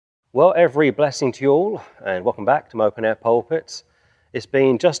Well, every blessing to you all, and welcome back to my open air pulpit. It's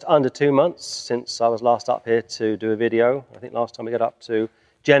been just under 2 months since I was last up here to do a video. I think last time we got up to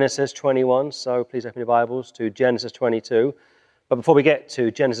Genesis 21, so please open your Bibles to Genesis 22. But before we get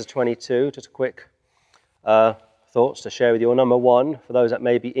to Genesis 22, just a quick thoughts to share with you. Number one, for those that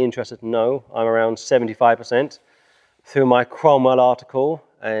may be interested to know, I'm around 75% through my Cromwell article,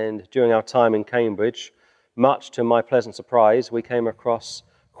 and during our time in Cambridge, much to my pleasant surprise, we came across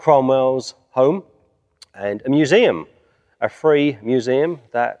Cromwell's home and a museum, a free museum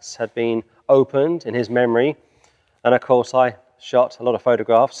that had been opened in his memory. And of course, I shot a lot of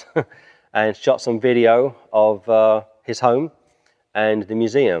photographs and shot some video of his home and the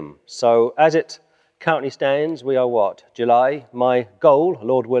museum. So as it currently stands, we are July. My goal,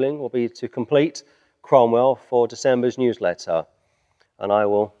 Lord willing, will be to complete Cromwell for December's newsletter. And I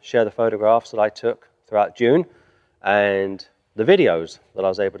will share the photographs that I took throughout June and the videos that I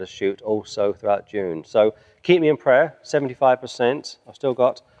was able to shoot also throughout June. So keep me in prayer, 75%. I've still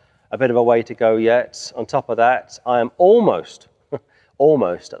got a bit of a way to go yet. On top of that, I am almost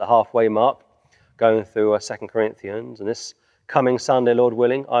at the halfway mark, going through 2 Corinthians. And this coming Sunday, Lord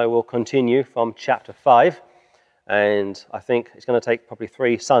willing, I will continue from chapter 5. And I think it's going to take probably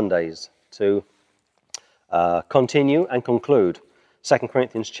 3 Sundays to continue and conclude 2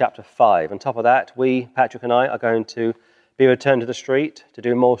 Corinthians chapter 5. On top of that, Patrick and I, are going to be returned to the street to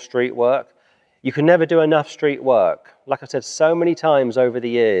do more street work. You can never do enough street work. Like I said so many times over the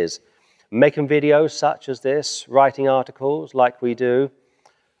years, making videos such as this, writing articles like we do,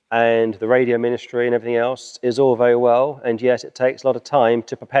 and the radio ministry and everything else is all very well. And yes, it takes a lot of time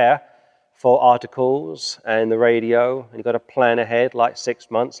to prepare for articles and the radio. And you've got to plan ahead like 6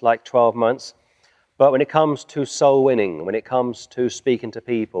 months, like 12 months. But when it comes to soul winning, when it comes to speaking to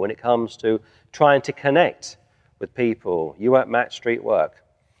people, when it comes to trying to connect with people, you won't match street work.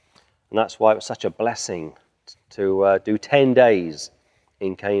 And that's why it was such a blessing to do 10 days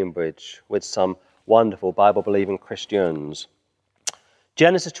in Cambridge with some wonderful Bible-believing Christians.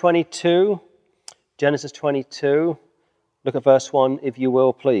 Genesis 22, look at verse 1 if you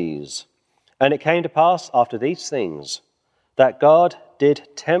will, please. And it came to pass after these things that God did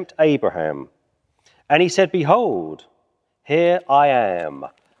tempt Abraham. And he said, Behold, here I am.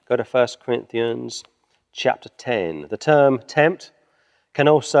 Go to 1 Corinthians chapter 10. The term tempt can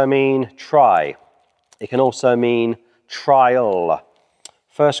also mean try. It can also mean trial.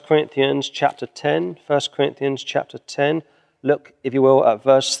 1 Corinthians chapter 10. Look, if you will, at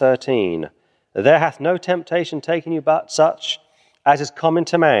verse 13. There hath no temptation taken you but such as is common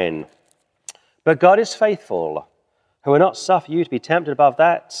to man. But God is faithful, who will not suffer you to be tempted above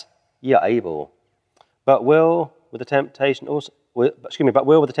that ye are able. But will with the temptation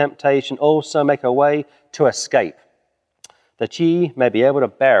also make a way to escape, that ye may be able to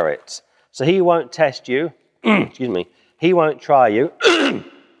bear it. So he won't test you, he won't try you.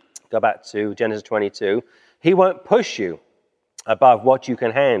 Go back to Genesis 22. He won't push you above what you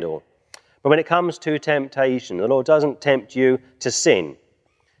can handle. But when it comes to temptation, the Lord doesn't tempt you to sin.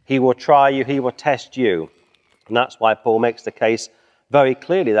 He will try you, he will test you. And that's why Paul makes the case very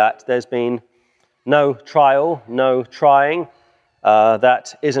clearly that there's been no trial, no trying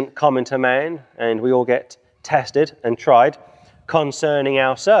that isn't common to man, and we all get tested and tried concerning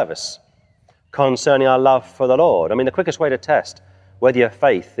our service, concerning our love for the Lord. I mean, the quickest way to test whether your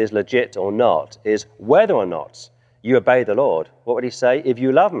faith is legit or not is whether or not you obey the Lord. What would he say? If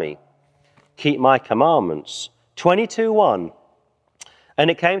you love me, keep my commandments. 22:1. And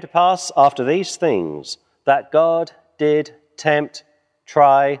it came to pass after these things that God did tempt,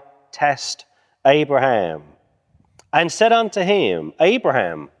 try, test Abraham, and said unto him,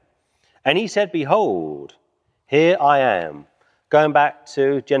 Abraham. And he said, Behold, here I am. Going back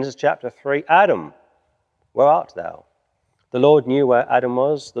to Genesis chapter 3, Adam, where art thou? The Lord knew where Adam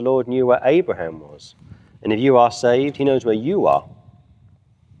was. The Lord knew where Abraham was. And if you are saved, he knows where you are.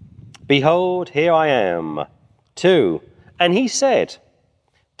 Behold, here I am. 2. And he said,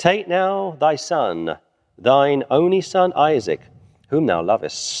 Take now thy son, thine only son Isaac, whom thou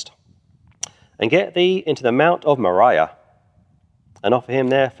lovest, and get thee into the mount of Moriah, and offer him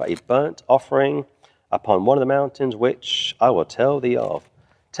there for a burnt offering upon one of the mountains which I will tell thee of.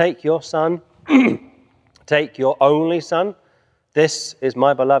 Take your son, take your only son. This is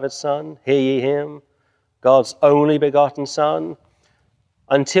my beloved son. Hear ye him, God's only begotten son.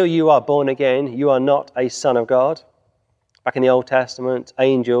 Until you are born again, you are not a son of God. Back in the Old Testament,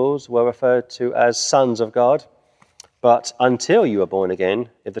 angels were referred to as sons of God. But until you are born again,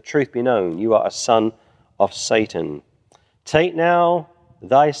 if the truth be known, you are a son of Satan. Take now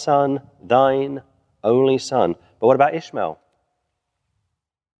thy son, thine only son. But what about Ishmael?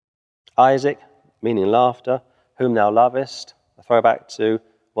 Isaac, meaning laughter, whom thou lovest. A throwback to,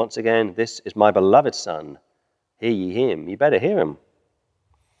 once again, this is my beloved son. Hear ye him. You better hear him.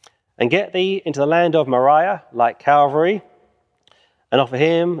 And get thee into the land of Moriah, like Calvary, and offer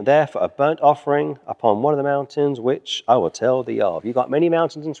him there for a burnt offering upon one of the mountains which I will tell thee of. You've got many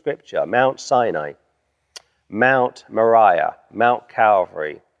mountains in Scripture. Mount Sinai, Mount Moriah, Mount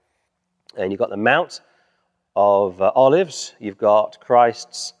Calvary. And you've got the Mount of Olives. You've got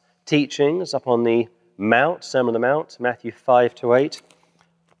Christ's teachings upon the Mount, Sermon on the Mount, Matthew 5-8.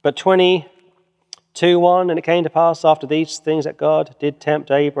 But 22:1, and it came to pass after these things that God did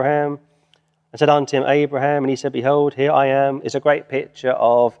tempt Abraham, and said unto him, Abraham, and he said, Behold, here I am, is a great picture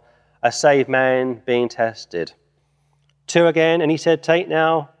of a saved man being tested. 2 again, and he said, Take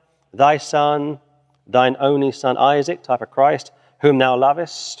now thy son, thine only son Isaac, type of Christ, whom thou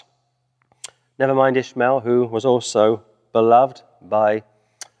lovest. Never mind Ishmael, who was also beloved by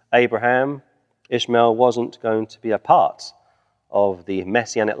Abraham. Ishmael wasn't going to be a part of the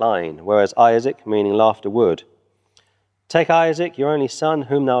messianic line, whereas Isaac, meaning laughter, would. Take Isaac, your only son,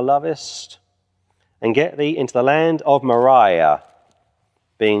 whom thou lovest, and get thee into the land of Moriah,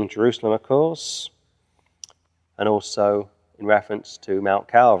 being Jerusalem, of course, and also in reference to Mount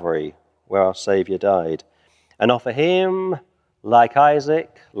Calvary, where our Saviour died, and offer him, like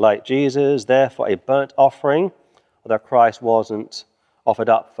Isaac, like Jesus, therefore a burnt offering, although Christ wasn't offered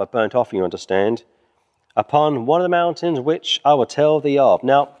up for burnt offering, you understand, upon one of the mountains which I will tell thee of.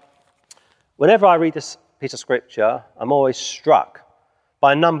 Now, whenever I read this piece of Scripture, I'm always struck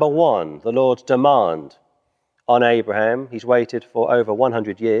by number one, the Lord's demand on Abraham. He's waited for over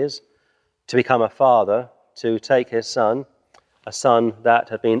 100 years to become a father, to take his son, a son that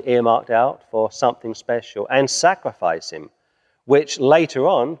had been earmarked out for something special, and sacrifice him, which later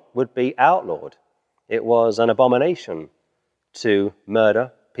on would be outlawed. It was an abomination to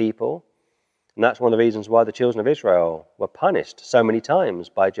murder people, and that's one of the reasons why the children of Israel were punished so many times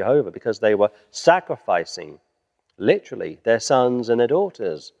by Jehovah, because they were sacrificing, literally, their sons and their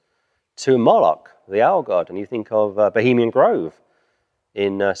daughters to Moloch, the owl god. And you think of Bohemian Grove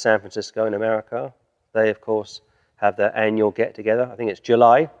in San Francisco in America. They, of course, have their annual get-together. I think it's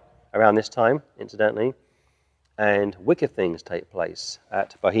July, around this time, incidentally. And wicked things take place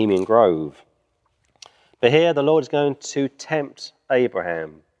at Bohemian Grove. But here the Lord is going to tempt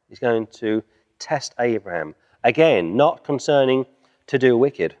Abraham. He's going to test Abraham. Again, not concerning to do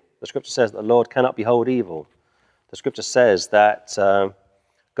wicked. The Scripture says that the Lord cannot behold evil. The Scripture says that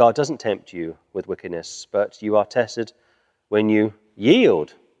God doesn't tempt you with wickedness, but you are tested when you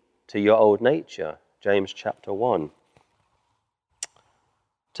yield to your old nature. James chapter 1.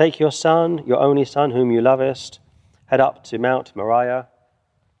 Take your son, your only son, whom you lovest, head up to Mount Moriah,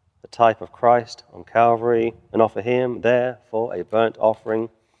 the type of Christ on Calvary, and offer him there for a burnt offering.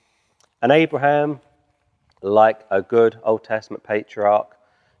 And Abraham, like a good Old Testament patriarch,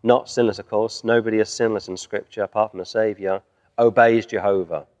 not sinless, of course, nobody is sinless in Scripture apart from the Saviour, obeys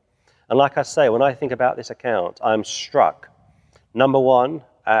Jehovah. And like I say, when I think about this account, I'm struck, number one,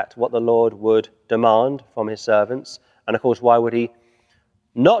 at what the Lord would demand from his servants. And of course, why would he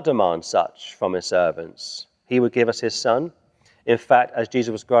not demand such from his servants? He would give us his son. In fact, as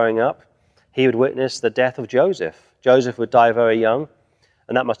Jesus was growing up, he would witness the death of Joseph. Joseph would die very young,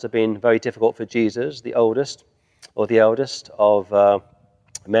 and that must have been very difficult for Jesus, the oldest, or the eldest of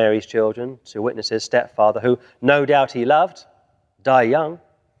Mary's children, to witness his stepfather, who no doubt he loved, die young.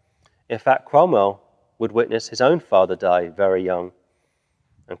 In fact, Cromwell would witness his own father die very young.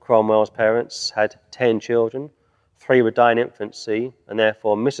 And Cromwell's parents had 10 children. 3 would die in infancy, and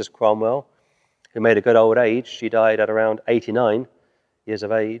therefore Mrs. Cromwell, who made a good old age, she died at around 89 years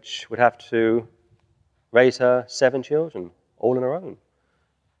of age, would have to raise her 7 children, all on her own.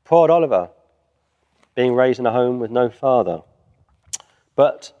 Poor Oliver, being raised in a home with no father.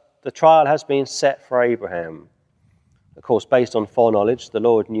 But the trial has been set for Abraham. Of course, based on foreknowledge, the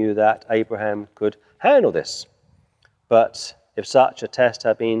Lord knew that Abraham could handle this. But if such a test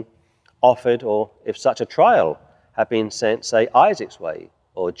had been offered, or if such a trial had been sent, say, Isaac's way,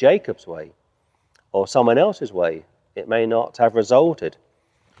 or Jacob's way, or someone else's way, it may not have resulted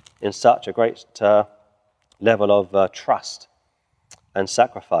in such a great level of trust and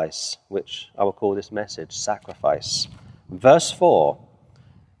sacrifice, which I will call this message, sacrifice. Verse 4,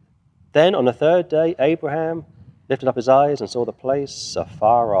 Then on the third day, Abraham lifted up his eyes and saw the place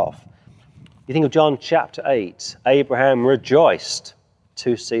afar off. You think of John chapter 8, Abraham rejoiced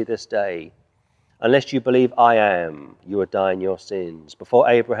to see this day. Unless you believe I am, you will die in your sins. Before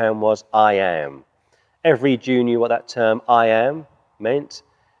Abraham was I am. Every Jew knew what that term I am meant.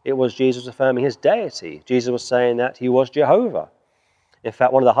 It was Jesus affirming his deity. Jesus was saying that he was Jehovah. In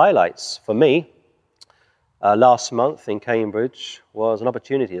fact, one of the highlights for me last month in Cambridge was an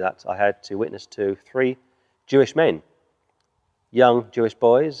opportunity that I had to witness to 3 Jewish men, young Jewish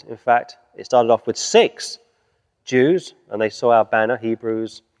boys. In fact, it started off with 6 Jews, and they saw our banner,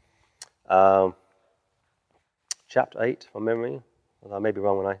 Hebrews chapter 8, from memory. Although I may be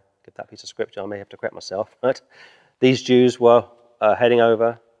wrong when I get that piece of scripture, I may have to correct myself. But these Jews were heading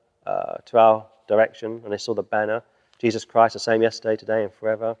over to our direction, and they saw the banner, Jesus Christ, the same yesterday, today, and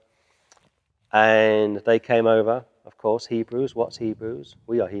forever. And they came over, of course, Hebrews. What's Hebrews?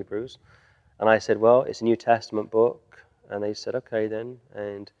 We are Hebrews. And I said, well, it's a New Testament book. And they said, okay then.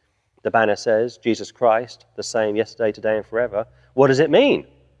 And the banner says, Jesus Christ, the same yesterday, today, and forever. What does it mean?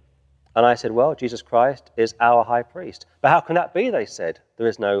 And I said, well, Jesus Christ is our high priest. But how can that be, they said? There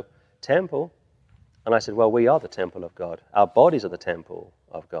is no temple. And I said, well, we are the temple of God. Our bodies are the temple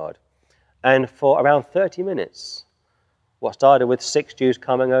of God. And for around 30 minutes, what started with 6 Jews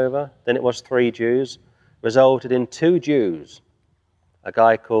coming over, then it was 3 Jews, resulted in 2 Jews, a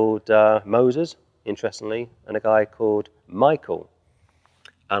guy called Moses, interestingly, and a guy called Michael.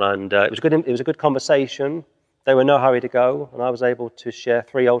 And it was a good conversation. They were in no hurry to go, and I was able to share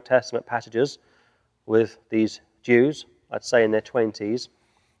 3 Old Testament passages with these Jews, I'd say in their 20s.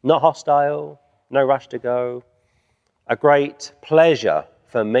 Not hostile, no rush to go. A great pleasure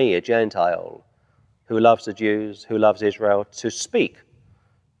for me, a Gentile, who loves the Jews, who loves Israel, to speak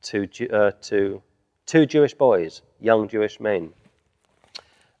to 2 Jewish boys, young Jewish men.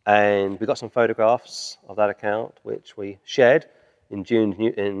 And we got some photographs of that account, which we shared in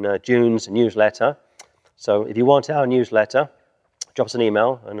June's newsletter. So if you want our newsletter, drop us an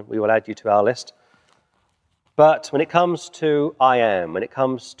email and we will add you to our list. But when it comes to I am, when it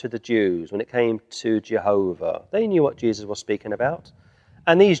comes to the Jews, when it came to Jehovah, they knew what Jesus was speaking about.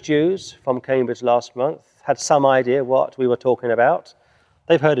 And these Jews from Cambridge last month had some idea what we were talking about.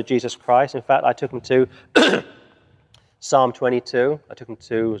 They've heard of Jesus Christ. In fact, I took them to Psalm 22. I took them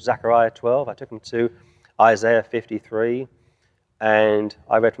to Zechariah 12. I took them to Isaiah 53. And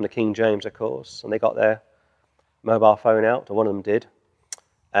I read from the King James, of course. And they got their mobile phone out, or one of them did.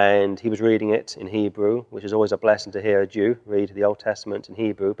 And he was reading it in Hebrew, which is always a blessing to hear a Jew read the Old Testament in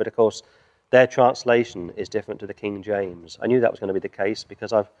Hebrew. But of course, their translation is different to the King James. I knew that was going to be the case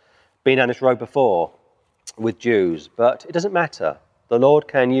because I've been down this road before with Jews. But it doesn't matter. The Lord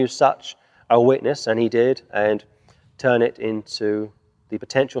can use such a witness, and he did, and turn it into the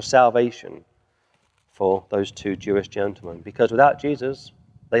potential salvation for those 2 Jewish gentlemen. Because without Jesus,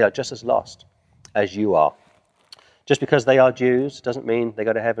 they are just as lost as you are. Just because they are Jews doesn't mean they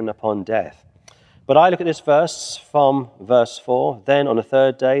go to heaven upon death. But I look at this verse from verse 4, then on the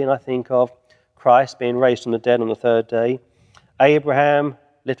 3rd day, and I think of Christ being raised from the dead on the 3rd day. Abraham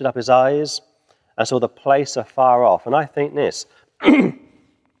lifted up his eyes and saw the place afar off. And I think this,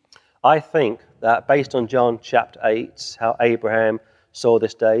 I think that based on John chapter 8, how Abraham saw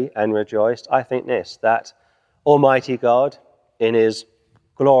this day and rejoiced, I think this, that Almighty God, in his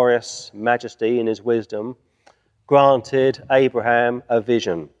glorious majesty, in his wisdom, granted Abraham a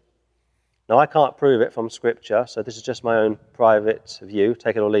vision. Now, I can't prove it from Scripture, so this is just my own private view,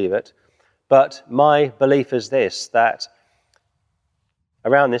 take it or leave it. But my belief is this, that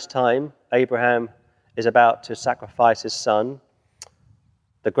around this time, Abraham is about to sacrifice his son,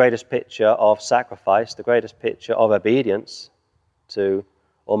 the greatest picture of sacrifice, the greatest picture of obedience to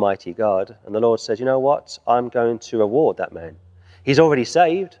Almighty God. And the Lord says, you know what? I'm going to reward that man. He's already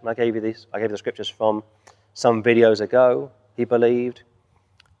saved. And I gave you the scriptures from some videos ago. He believed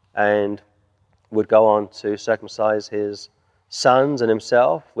and would go on to circumcise his sons and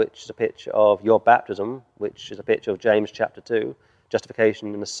himself, which is a picture of your baptism, which is a picture of James chapter 2,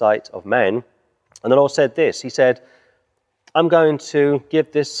 justification in the sight of men. And the Lord said this, he said, I'm going to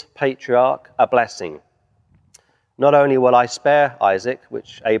give this patriarch a blessing. Not only will I spare Isaac,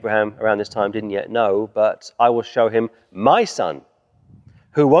 which Abraham around this time didn't yet know, but I will show him my son,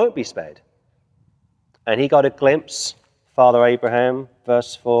 who won't be spared. And he got a glimpse, Father Abraham,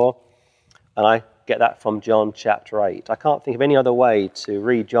 verse 4, and I get that from John chapter 8. I can't think of any other way to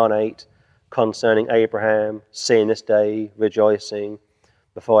read John 8 concerning Abraham, seeing this day, rejoicing.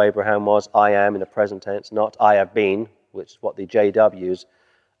 Before Abraham was, I am in the present tense, not I have been, which is what the JWs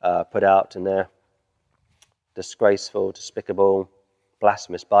put out in their disgraceful, despicable,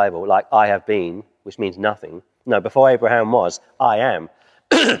 blasphemous Bible, like I have been, which means nothing. No, before Abraham was, I am,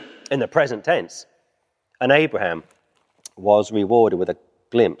 in the present tense. And Abraham was rewarded with a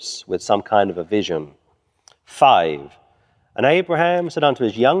glimpse, with some kind of a vision. 5. And Abraham said unto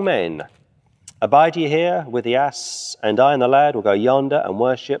his young men, abide ye here with the ass, and I and the lad will go yonder and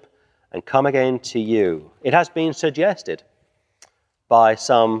worship, and come again to you. It has been suggested by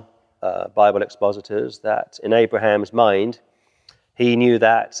some Bible expositors that in Abraham's mind, he knew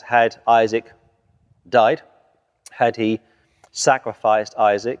that had Isaac died, had he sacrificed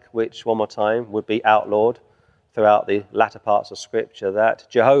Isaac, which one more time would be outlawed throughout the latter parts of Scripture, that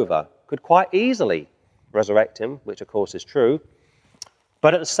Jehovah could quite easily resurrect him, which of course is true.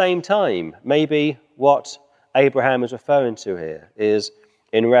 But at the same time, maybe what Abraham is referring to here is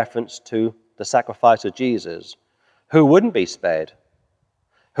in reference to the sacrifice of Jesus, who wouldn't be spared,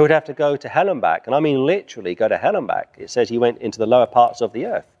 who would have to go to hell and back. And I mean literally go to hell and back. It says he went into the lower parts of the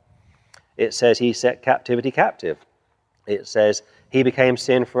earth. It says he set captivity captive. It says he became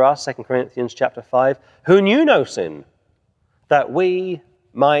sin for us, 2 Corinthians chapter 5, who knew no sin, that we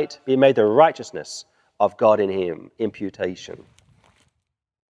might be made the righteousness of God in him, imputation.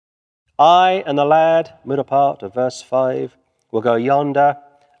 I and the lad, middle part of verse 5, will go yonder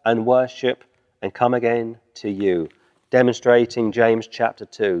and worship and come again to you, demonstrating James chapter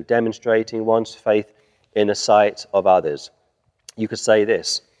 2, demonstrating one's faith in the sight of others. You could say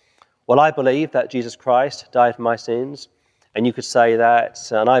this: well, I believe that Jesus Christ died for my sins, and you could say that,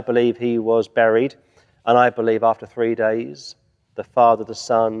 and I believe he was buried, and I believe after 3 days the Father, the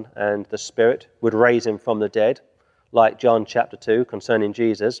Son, and the Spirit would raise him from the dead, like John chapter 2 concerning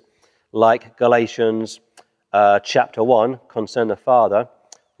Jesus, like Galatians chapter 1 concerning the Father,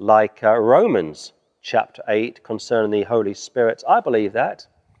 like Romans chapter 8 concerning the Holy Spirit. I believe that,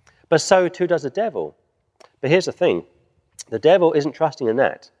 but so too does the devil. But here's the thing: the devil isn't trusting in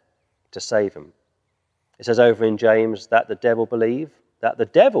that to save him. It says over in James that the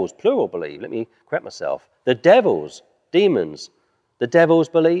devils, plural believe, let me correct myself, the devils, demons, the devils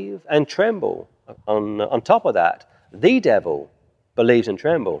believe and tremble. On top of that, the devil believes and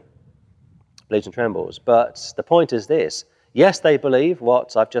trembles. But the point is this: yes, they believe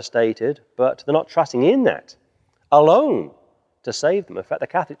what I've just stated, but they're not trusting in that alone to save them. In fact, the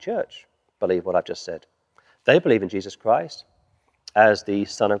Catholic Church believe what I've just said. They believe in Jesus Christ as the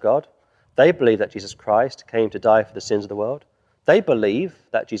Son of God. They believe that Jesus Christ came to die for the sins of the world. They believe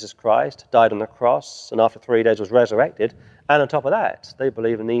that Jesus Christ died on the cross and after 3 days was resurrected. And on top of that, they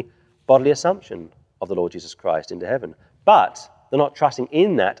believe in the bodily assumption of the Lord Jesus Christ into heaven. But they're not trusting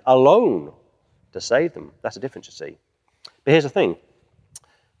in that alone to save them. That's the difference, you see. But here's the thing.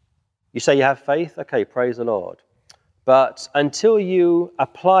 You say you have faith, okay, praise the Lord. But until you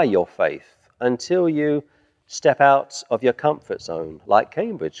apply your faith, until you step out of your comfort zone, like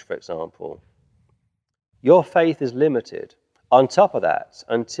Cambridge, for example, your faith is limited. On top of that,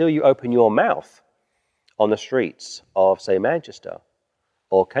 until you open your mouth on the streets of, say, Manchester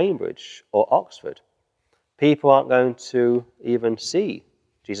or Cambridge or Oxford, people aren't going to even see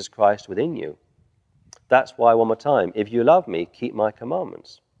Jesus Christ within you. That's why, one more time, if you love me, keep my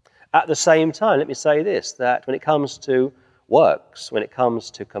commandments. At the same time, let me say this, that when it comes to works, when it comes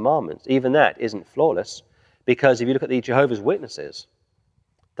to commandments, even that isn't flawless, because if you look at the Jehovah's Witnesses,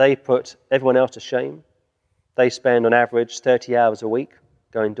 they put everyone else to shame. They spend on average 30 hours a week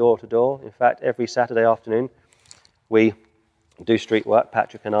going door to door. In fact, every Saturday afternoon we do street work,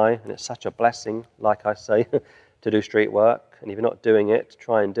 Patrick and I, and it's such a blessing, like I say, to do street work. And if you're not doing it,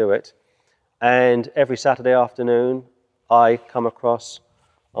 try and do it. And every Saturday afternoon I come across,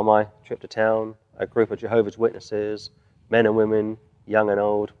 on my trip to town, a group of Jehovah's Witnesses, men and women, young and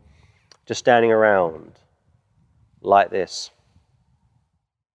old, just standing around like this.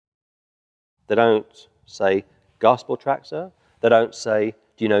 They don't say, gospel tract, sir. They don't say,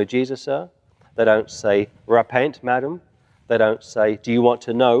 do you know Jesus, sir? They don't say, repent, madam. They don't say, do you want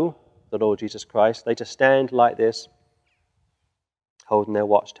to know the Lord Jesus Christ? They just stand like this, holding their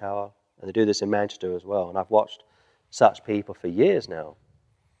watchtower. And they do this in Manchester as well. And I've watched such people for years now.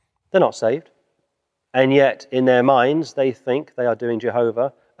 They're not saved. And yet, in their minds, they think they are doing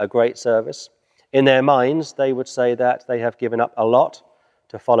Jehovah a great service. In their minds, they would say that they have given up a lot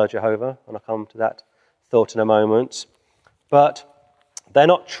to follow Jehovah. And I'll come to that thought in a moment. But they're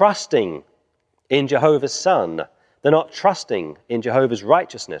not trusting in Jehovah's Son. They're not trusting in Jehovah's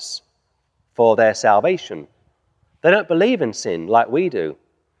righteousness for their salvation. They don't believe in sin like we do.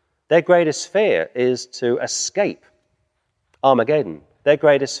 Their greatest fear is to escape Armageddon. Their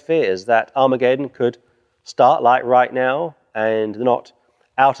greatest fear is that Armageddon could start like right now, and they're not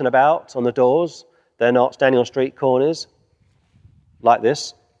out and about on the doors. They're not standing on street corners like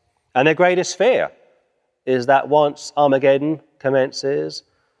this. And their greatest fear is that once Armageddon commences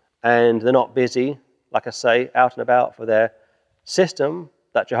and they're not busy, like I say, out and about for their system,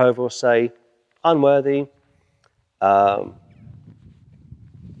 that Jehovah will say, unworthy,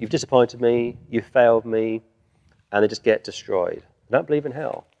 you've disappointed me, you've failed me, and they just get destroyed. They don't believe in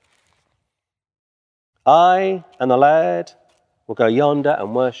hell. I and the lad will go yonder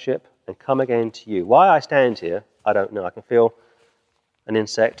and worship and come again to you. Why I stand here, I don't know. I can feel an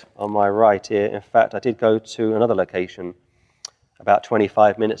insect on my right ear. In fact, I did go to another location about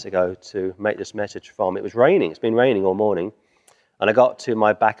 25 minutes ago to make this message from. It was raining. It's been raining all morning. And I got to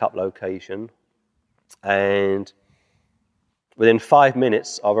my backup location, and within 5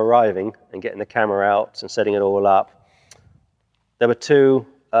 minutes of arriving and getting the camera out and setting it all up, there were two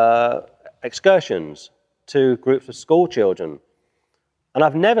excursions, two groups of school children. And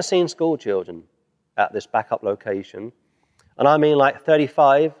I've never seen school children at this backup location. And I mean like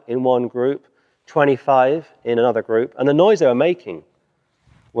 35 in one group, 25 in another group. And the noise they were making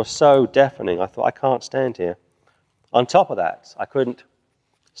was so deafening. I thought, I can't stand here. On top of that, I couldn't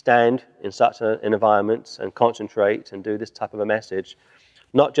stand in such an environment and concentrate and do this type of a message,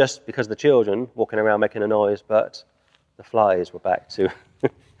 not just because of the children walking around making a noise, but the flies were back to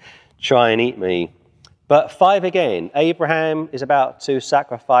try and eat me. But 5 again, Abraham is about to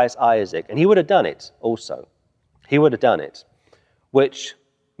sacrifice Isaac, and he would have done it also. He would have done it, which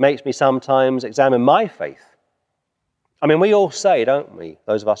makes me sometimes examine my faith. I mean, we all say, don't we,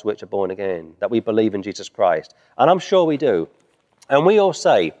 those of us which are born again, that we believe in Jesus Christ. And I'm sure we do. And we all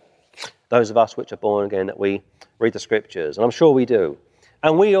say, those of us which are born again, that we read the scriptures. And I'm sure we do.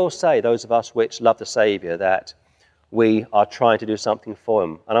 And we all say, those of us which love the Saviour, that we are trying to do something for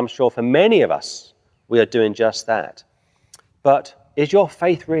him. And I'm sure for many of us, we are doing just that. But is your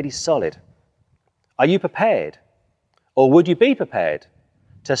faith really solid? Are you prepared? Or would you be prepared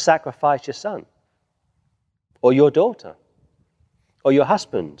to sacrifice your son? Or your daughter? Or your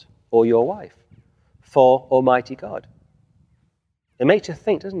husband? Or your wife? For Almighty God? It makes you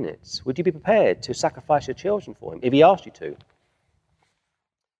think, doesn't it? Would you be prepared to sacrifice your children for him if he asked you to?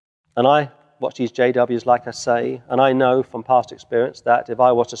 And I watch these JWs, like I say, and I know from past experience that if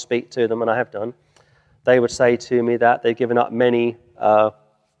I was to speak to them, and I have done, they would say to me that they've given up many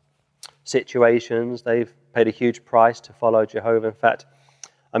situations. They've paid a huge price to follow Jehovah. In fact,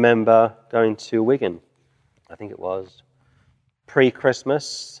 I remember going to Wigan, I think it was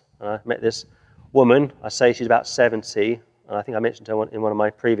pre-Christmas, and I met this woman. I say she's about 70, and I think I mentioned her in one of my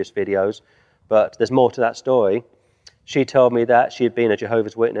previous videos, but there's more to that story. She told me that she had been a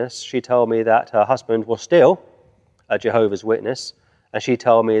Jehovah's Witness. She told me that her husband was still a Jehovah's Witness, and she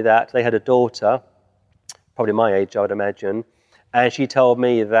told me that they had a daughter, probably my age, I would imagine, and she told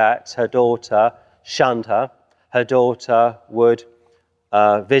me that her daughter shunned her. Her daughter would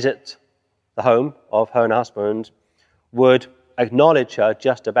visit the home of her and her husband, would acknowledge her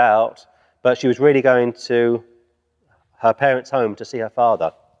just about, but she was really going to her parents' home to see her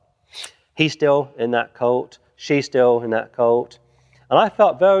father. He's still in that cult. She's still in that cult. And I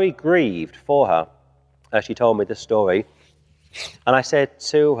felt very grieved for her as she told me this story. And I said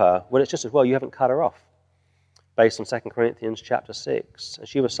to her, well, it's just as well you haven't cut her off, based on 2 Corinthians chapter 6. And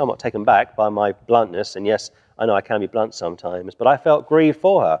she was somewhat taken back by my bluntness. And yes, I know I can be blunt sometimes, but I felt grieved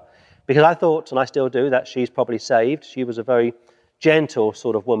for her because I thought, and I still do, that she's probably saved. She was a very gentle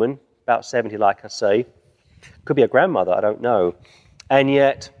sort of woman, about 70, like I say. Could be a grandmother, I don't know. And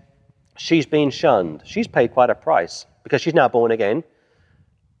yet, she's been shunned. She's paid quite a price because she's now born again.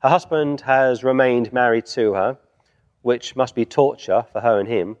 Her husband has remained married to her, which must be torture for her and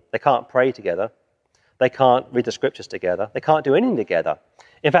him. They can't pray together. They can't read the scriptures together. They can't do anything together.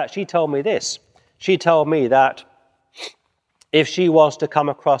 In fact, she told me this. She told me that if she was to come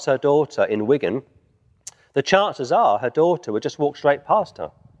across her daughter in Wigan, the chances are her daughter would just walk straight past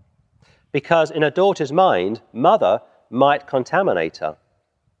her. Because in her daughter's mind, mother might contaminate her.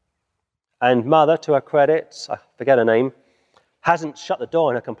 And mother, to her credit, I forget her name, hasn't shut the door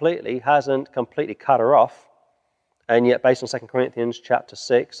on her completely, hasn't completely cut her off. And yet, based on 2 Corinthians chapter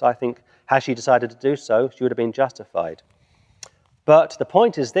 6, I think, had she decided to do so, she would have been justified. But the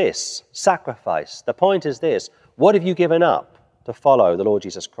point is this, sacrifice. The point is this, what have you given up to follow the Lord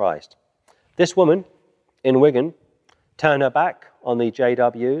Jesus Christ? This woman in Wigan turned her back on the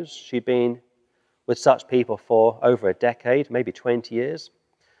JWs. She'd been with such people for over a decade, maybe 20 years.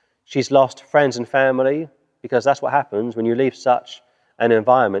 She's lost friends and family because that's what happens when you leave such an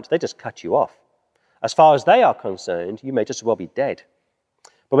environment. They just cut you off. As far as they are concerned, you may just as well be dead.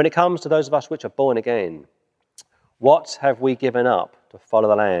 But when it comes to those of us which are born again, what have we given up to follow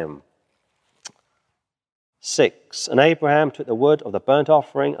the Lamb? 6. And Abraham took the wood of the burnt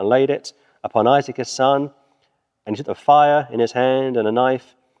offering and laid it upon Isaac his son, and he took the fire in his hand and a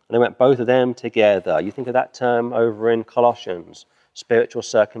knife, and they went both of them together. You think of that term over in Colossians, spiritual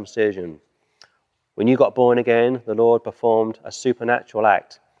circumcision. When you got born again, the Lord performed a supernatural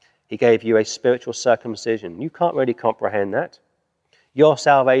act. He gave you a spiritual circumcision. You can't really comprehend that. Your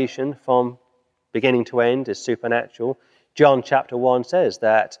salvation from beginning to end is supernatural. John chapter 1 says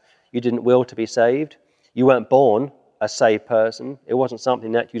that you didn't will to be saved. You weren't born a saved person. It wasn't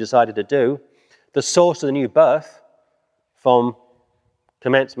something that you decided to do. The source of the new birth, from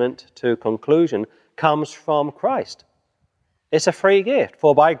commencement to conclusion, comes from Christ. It's a free gift.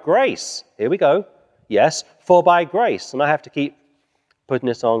 For by grace, here we go. Yes, for by grace. And I have to keep putting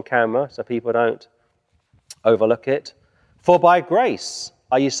this on camera so people don't overlook it. For by grace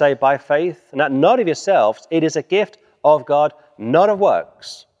are you saved by faith, and that not of yourselves, it is a gift of God, not of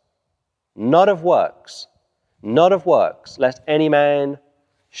works. Not of works. Not of works, lest any man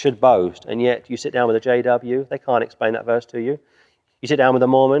should boast. And yet you sit down with a JW, they can't explain that verse to you. You sit down with a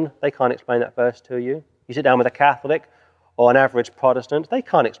Mormon, they can't explain that verse to you. You sit down with a Catholic or an average Protestant, they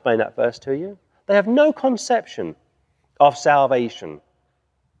can't explain that verse to you. They have no conception of salvation.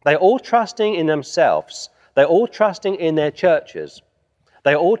 They're all trusting in themselves. They're all trusting in their churches.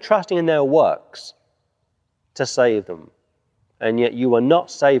 They're all trusting in their works to save them. And yet you were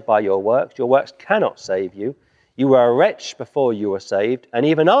not saved by your works. Your works cannot save you. You were a wretch before you were saved, and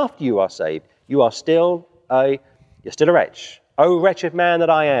even after you are saved, you are still a wretch. O wretched man that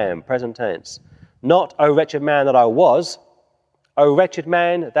I am, present tense. Not, O wretched man that I was, O wretched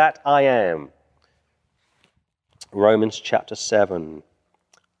man that I am. Romans chapter 7.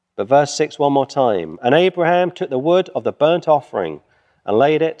 But verse 6 one more time. And Abraham took the wood of the burnt offering and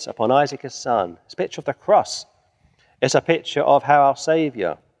laid it upon Isaac his son. It's a picture of the cross. It's a picture of how our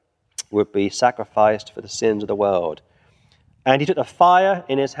Saviour would be sacrificed for the sins of the world. And he took the fire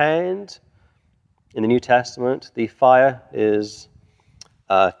in his hand. In the New Testament, the fire is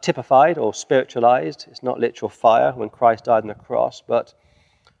typified or spiritualized. It's not literal fire when Christ died on the cross, but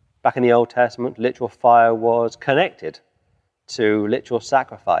back in the Old Testament, literal fire was connected to literal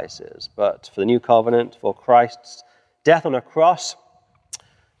sacrifices. But for the New Covenant, for Christ's death on a cross,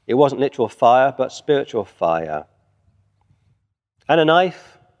 it wasn't literal fire, but spiritual fire. And a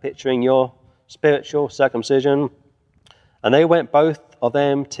knife, picturing your spiritual circumcision. And they went both of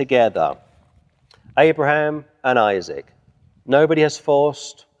them together, Abraham and Isaac. Nobody has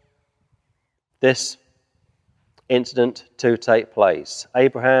forced this incident to take place.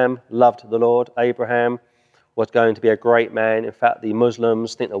 Abraham loved the Lord. Abraham was going to be a great man. In fact, the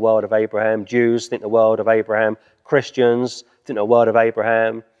Muslims think the world of Abraham. Jews think the world of Abraham. Christians think the world of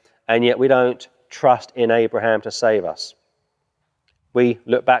Abraham. And yet we don't trust in Abraham to save us. We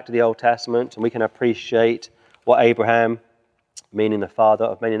look back to the Old Testament and we can appreciate what Abraham, meaning the father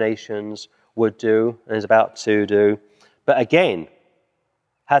of many nations, would do and is about to do. But again,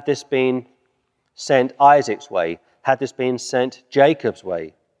 had this been sent Isaac's way, had this been sent Jacob's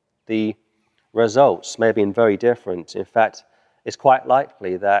way, the results may have been very different. In fact, it's quite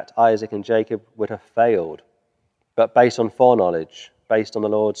likely that Isaac and Jacob would have failed. But based on foreknowledge, based on the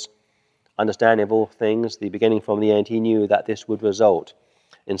Lord's understanding of all things, the beginning from the end, he knew that this would result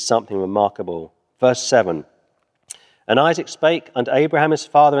in something remarkable. Verse 7, and Isaac spake unto Abraham his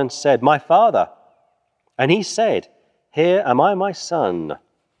father and said, My father. And he said, Here am I, my son.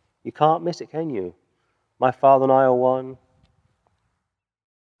 You can't miss it, can you? My father and I are one.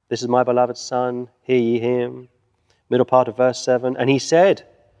 This is my beloved son, hear ye him. Middle part of verse 7, and he said,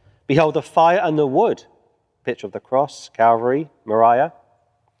 Behold the fire and the wood, picture of the cross, Calvary, Moriah.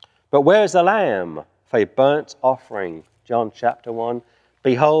 But where is the lamb for a burnt offering? John chapter 1.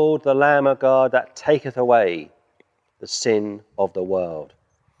 Behold the Lamb of God that taketh away the sin of the world.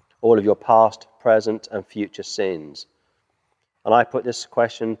 All of your past, present, and future sins. And I put this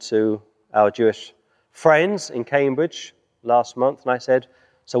question to our Jewish friends in Cambridge last month, and I said,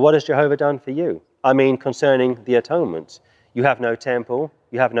 so what has Jehovah done for you? I mean, concerning the atonement. You have no temple,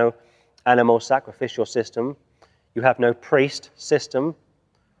 you have no animal sacrificial system, you have no priest system.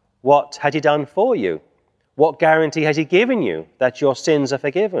 What had he done for you? What guarantee has he given you that your sins are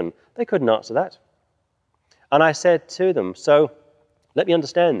forgiven? They couldn't answer that. And I said to them, so let me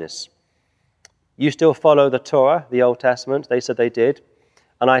understand this. You still follow the Torah, the Old Testament? They said they did.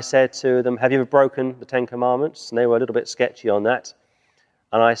 And I said to them, have you ever broken the Ten Commandments? And they were a little bit sketchy on that.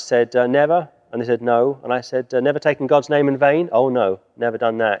 And I said, never. And they said, no. And I said, never taken God's name in vain? Oh, no, never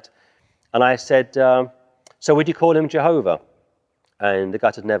done that. And I said, so would you call him Jehovah? And the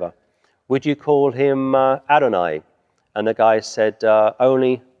guy said, never. Would you call him Adonai? And the guy said,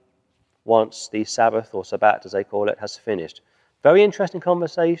 only once the Sabbath, or Sabbat as they call it, has finished. Very interesting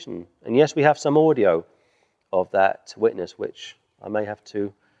conversation. And yes, we have some audio of that witness, which I may have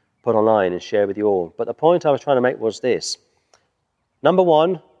to put online and share with you all. But the point I was trying to make was this. Number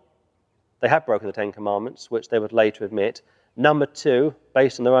one, they have broken the Ten Commandments, which they would later admit. Number two,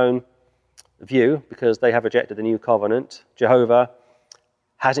 based on their own view, because they have rejected the new covenant, Jehovah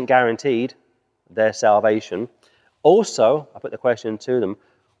hasn't guaranteed their salvation. Also, I put the question to them,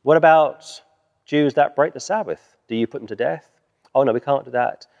 what about Jews that break the Sabbath? Do you put them to death? Oh no, we can't do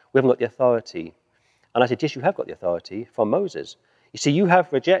that. We haven't got the authority. And I said, yes, you have got the authority from Moses. You see, you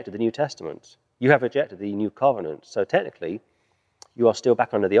have rejected the New Testament. You have rejected the New Covenant. So technically, you are still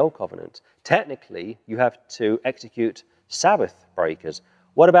back under the Old Covenant. Technically, you have to execute Sabbath breakers.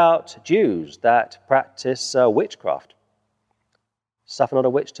 What about Jews that practice witchcraft? Suffer not a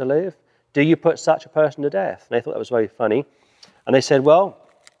witch to live? Do you put such a person to death? And they thought that was very funny. And they said, well,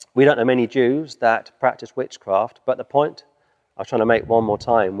 we don't know many Jews that practice witchcraft, but the point I was trying to make one more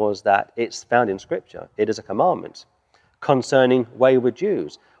time was that it's found in Scripture. It is a commandment concerning wayward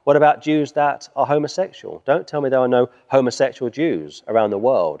Jews. What about Jews that are homosexual? Don't tell me there are no homosexual Jews around the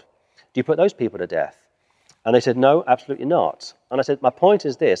world. Do you put those people to death? And they said, no, absolutely not. And I said, my point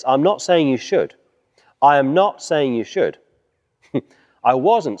is this. I'm not saying you should. I am not saying you should. I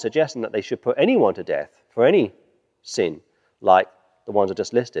wasn't suggesting that they should put anyone to death for any sin like the ones I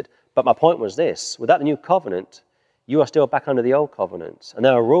just listed. But my point was this. Without the New Covenant, you are still back under the Old Covenant. And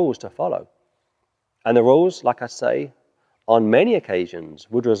there are rules to follow. And the rules, like I say, on many occasions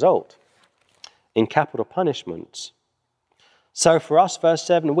would result in capital punishments. So for us, verse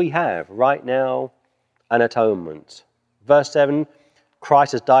 7, we have right now an atonement. Verse 7,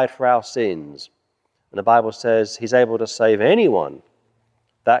 Christ has died for our sins. And the Bible says he's able to save anyone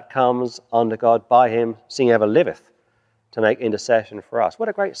that comes under God by him, seeing ever liveth, to make intercession for us. What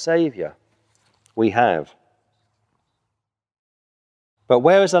a great Saviour we have. But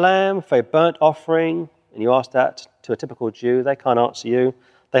where is the lamb for a burnt offering? And you ask that to a typical Jew, they can't answer you.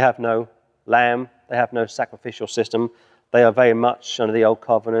 They have no lamb, they have no sacrificial system. They are very much under the Old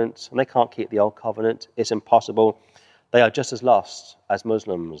Covenant, and they can't keep the Old Covenant. It's impossible. They are just as lost as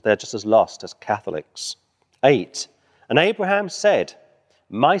Muslims. They're just as lost as Catholics. 8. And Abraham said,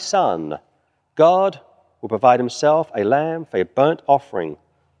 my son, God will provide himself a lamb for a burnt offering.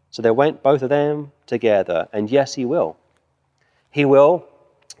 So they went both of them together. And yes, he will. He will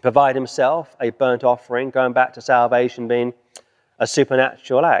provide himself a burnt offering, going back to salvation being a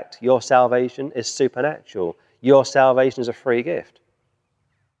supernatural act. Your salvation is supernatural. Your salvation is a free gift.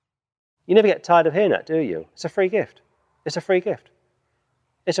 You never get tired of hearing that, do you? It's a free gift. It's a free gift.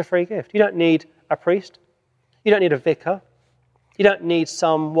 It's a free gift. You don't need a priest. You don't need a vicar. You don't need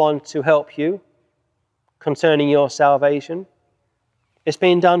someone to help you concerning your salvation. It's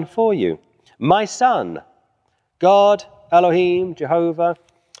been done for you. My son, God, Elohim, Jehovah,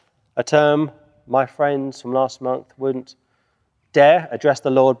 a term my friends from last month wouldn't dare address the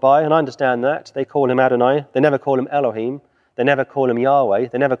Lord by, and I understand that. They call him Adonai. They never call him Elohim. They never call him Yahweh.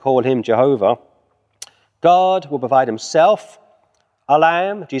 They never call him Jehovah. God will provide himself a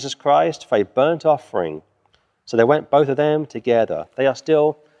lamb, Jesus Christ, for a burnt offering. So they went both of them together. They are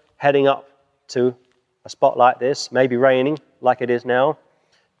still heading up to a spot like this, maybe raining like it is now,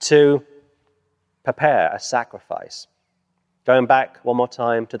 to prepare a sacrifice. Going back one more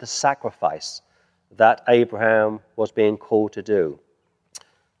time to the sacrifice that Abraham was being called to do.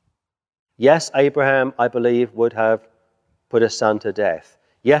 Yes, Abraham, I believe, would have put his son to death.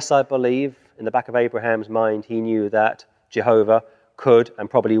 Yes, I believe in the back of Abraham's mind he knew that Jehovah could and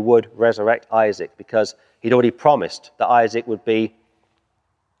probably would resurrect Isaac, because he'd already promised that Isaac would be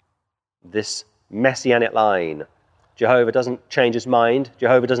this messianic line. Jehovah doesn't change his mind.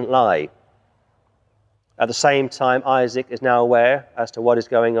 Jehovah doesn't lie. At the same time, Isaac is now aware as to what is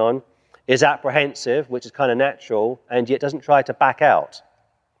going on, is apprehensive, which is kind of natural, and yet doesn't try to back out.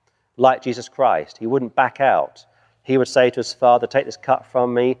 Like Jesus Christ, he wouldn't back out. He would say to his father, take this cup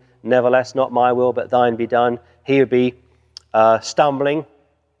from me, nevertheless, not my will, but thine be done. He would be stumbling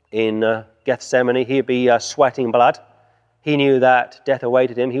in Gethsemane. He would be sweating blood. He knew that death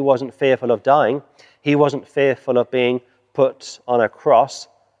awaited him. He wasn't fearful of dying. He wasn't fearful of being put on a cross,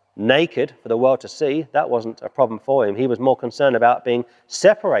 naked for the world to see. That wasn't a problem for him. He was more concerned about being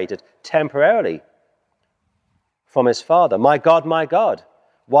separated temporarily from his father. My God,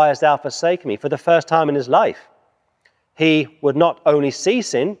 why hast thou forsaken me? For the first time in his life, he would not only see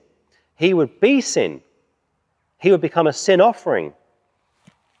sin, he would be sin. He would become a sin offering.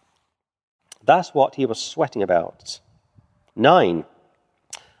 That's what he was sweating about. 9.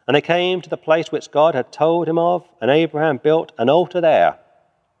 And they came to the place which God had told him of, and Abraham built an altar there,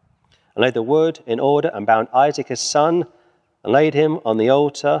 and laid the wood in order, and bound Isaac his son, and laid him on the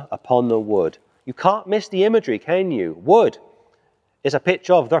altar upon the wood. You can't miss the imagery, can you? Wood is a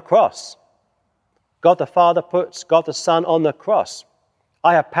picture of the cross. God the Father puts God the Son on the cross.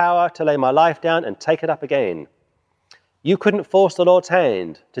 I have power to lay my life down and take it up again. You couldn't force the Lord's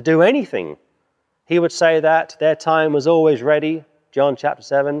hand to do anything. He would say that their time was always ready, John chapter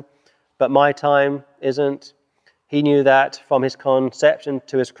 7, but my time isn't. He knew that from his conception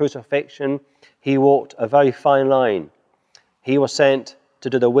to his crucifixion, he walked a very fine line. He was sent to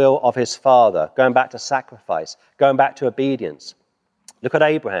do the will of his Father, going back to sacrifice, going back to obedience. Look at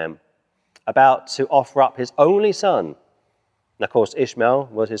Abraham, about to offer up his only son. And of course, Ishmael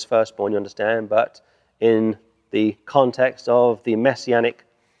was his firstborn, you understand, but in the context of the messianic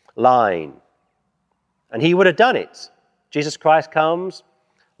line. And he would have done it. Jesus Christ comes,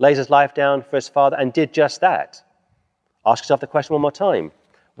 lays his life down for his Father, and did just that. Ask yourself the question one more time.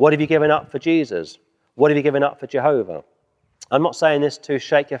 What have you given up for Jesus? What have you given up for Jehovah? I'm not saying this to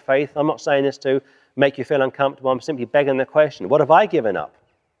shake your faith. I'm not saying this to make you feel uncomfortable. I'm simply begging the question, what have I given up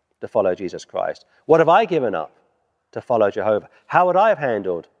to follow Jesus Christ? What have I given up to follow Jehovah? How would I have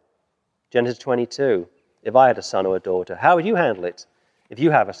handled Genesis 22 if I had a son or a daughter? How would you handle it if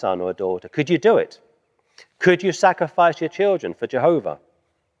you have a son or a daughter? Could you do it? Could you sacrifice your children for Jehovah?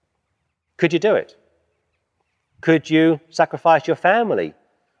 Could you do it? Could you sacrifice your family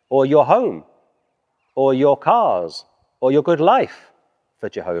or your home or your cars or your good life for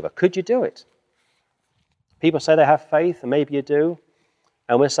Jehovah? Could you do it? People say they have faith, and maybe you do.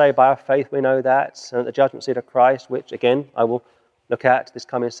 And we say by our faith we know that. And at the judgment seat of Christ, which again I will look at this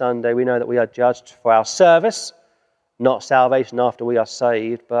coming Sunday, we know that we are judged for our service, not salvation after we are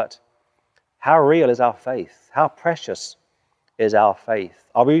saved. But how real is our faith? How precious is our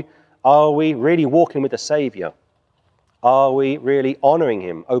faith? Are we really walking with the Saviour? Are we really honouring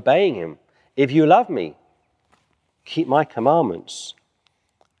him, obeying him? If you love me, keep my commandments.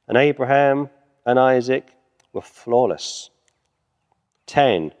 And Abraham and Isaac were flawless.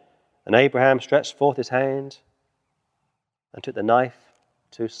 10. And Abraham stretched forth his hand and took the knife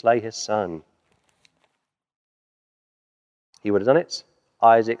to slay his son. He would have done it.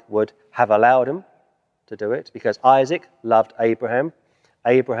 Isaac would have allowed him to do it because Isaac loved Abraham.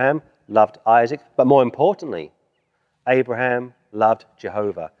 Abraham loved Isaac. But more importantly, Abraham loved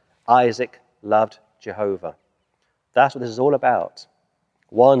Jehovah. Isaac loved Jehovah. That's what this is all about.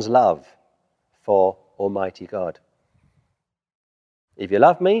 One's love for Almighty God. If you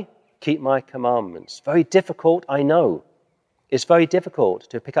love me, keep my commandments. Very difficult, I know. It's very difficult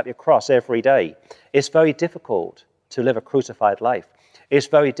to pick up your cross every day. It's very difficult to live a crucified life. It's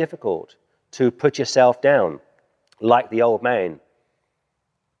very difficult to put yourself down like the old man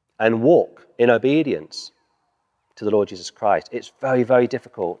and walk in obedience to the Lord Jesus Christ. It's very, very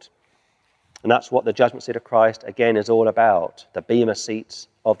difficult. And that's what the judgment seat of Christ, again, is all about. The bema seats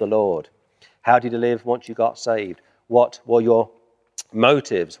of the Lord. How did you live once you got saved? What were your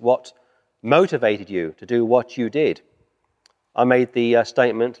motives? What motivated you to do what you did? I made the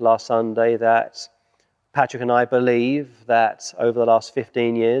statement last Sunday that Patrick and I believe that over the last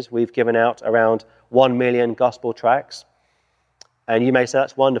 15 years we've given out around 1 million gospel tracts. And you may say,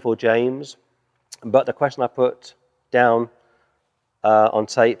 that's wonderful, James. But the question I put down on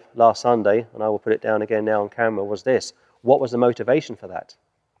tape last Sunday, and I will put it down again now on camera, was this. What was the motivation for that?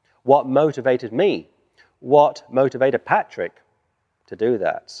 What motivated me? What motivated Patrick to do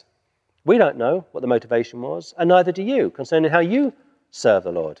that? We don't know what the motivation was, and neither do you, concerning how you serve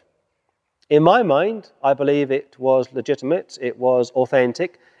the Lord. In my mind, I believe it was legitimate, it was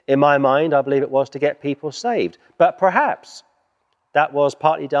authentic. In my mind, I believe it was to get people saved. But perhaps that was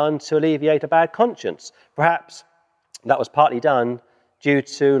partly done to alleviate a bad conscience. Perhaps that was partly done due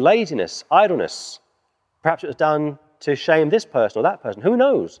to laziness, idleness. Perhaps it was done to shame this person or that person. Who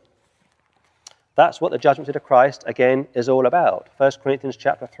knows? That's what the judgment seat of Christ, again, is all about. 1 Corinthians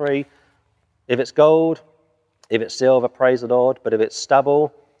chapter 3, if it's gold, if it's silver, praise the Lord. But if it's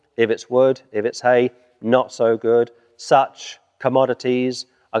stubble, if it's wood, if it's hay, not so good. Such commodities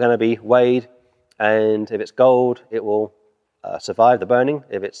are going to be weighed. And if it's gold, it will survive the burning.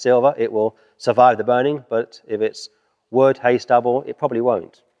 If it's silver, it will survive the burning. But if it's wood, hay, stubble, it probably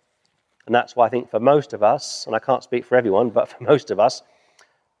won't. And that's why I think for most of us, and I can't speak for everyone, but for most of us,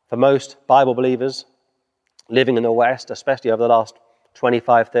 for most Bible believers living in the West, especially over the last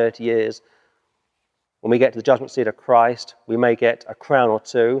 25, 30 years, when we get to the judgment seat of Christ, we may get a crown or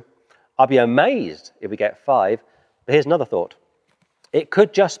two. I'll be amazed if we get 5. But here's another thought. It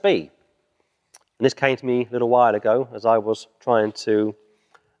could just be, and this came to me a little while ago as I was trying to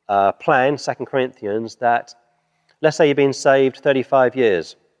plan 2 Corinthians, that let's say you've been saved 35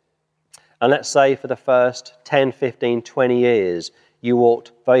 years. And let's say for the first 10, 15, 20 years, you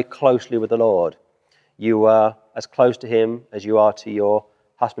walked very closely with the Lord. You were as close to him as you are to your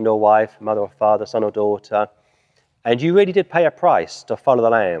husband or wife, mother or father, son or daughter. And you really did pay a price to follow the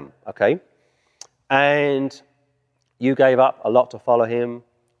Lamb, okay? And you gave up a lot to follow him.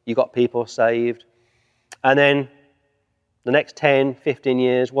 You got people saved. And then the next 10, 15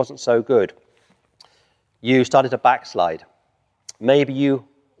 years wasn't so good. You started to backslide. Maybe you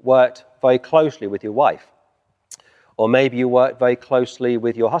worked very closely with your wife. Or maybe you worked very closely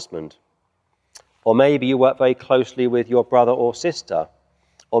with your husband. Or maybe you worked very closely with your brother or sister.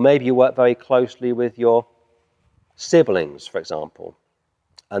 Or maybe you worked very closely with your siblings, for example.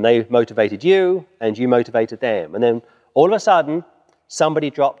 And they motivated you, and you motivated them. And then all of a sudden,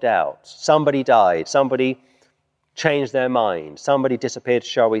 somebody dropped out. Somebody died. Somebody changed their mind. Somebody disappeared,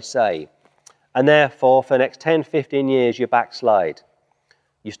 shall we say. And therefore, for the next 10, 15 years, you backslide.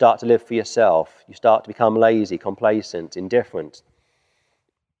 You start to live for yourself. You start to become lazy, complacent, indifferent.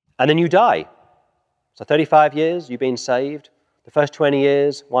 And then you die. So 35 years, you've been saved. The first 20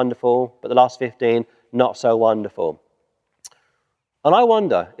 years, wonderful. But the last 15, not so wonderful. And I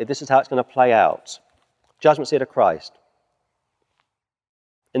wonder if this is how it's going to play out. Judgment seat of Christ.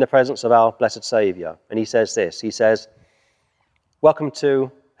 In the presence of our blessed Saviour. And he says this. He says, welcome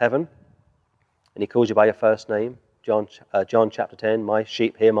to heaven. And he calls you by your first name. John chapter 10, my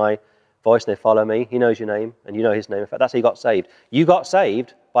sheep hear my voice and they follow me. He knows your name and you know his name. In fact, that's how you got saved. You got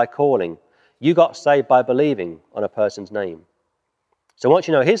saved by calling. You got saved by believing on a person's name. So once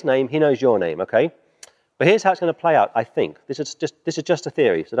you know his name, he knows your name, okay? But here's how it's going to play out, I think. This is just a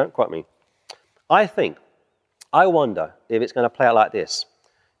theory, so don't quote me. I wonder if it's going to play out like this.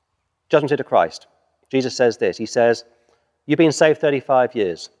 Judgment seat of Christ. Jesus says this. He says, you've been saved 35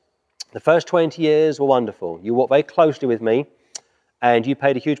 years. The first 20 years were wonderful. You walked very closely with me, and you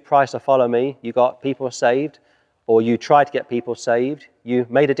paid a huge price to follow me. You got people saved, or you tried to get people saved. You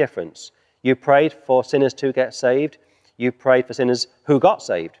made a difference. You prayed for sinners to get saved. You prayed for sinners who got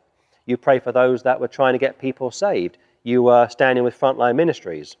saved. You prayed for those that were trying to get people saved. You were standing with frontline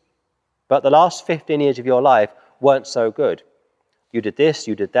ministries. But the last 15 years of your life weren't so good. You did this,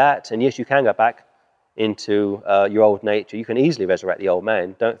 you did that, and yes, you can go back into your old nature. You can easily resurrect the old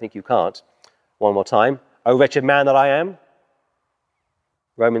man. Don't think you can't. One more time. O wretched man that I am.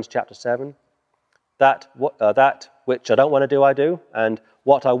 Romans chapter 7. That which I don't want to do, I do. And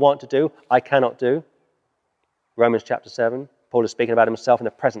what I want to do, I cannot do. Romans chapter 7. Paul is speaking about himself in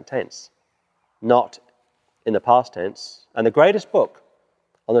the present tense, not in the past tense. And the greatest book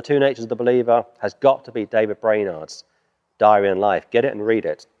on the two natures of the believer has got to be David Brainerd's Diary and Life. Get it and read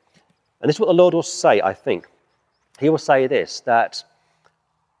it. And this is what the Lord will say, I think. He will say this, that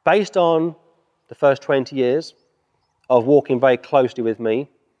based on the first 20 years of walking very closely with me,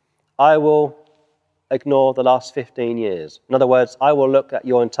 I will ignore the last 15 years. In other words, I will look at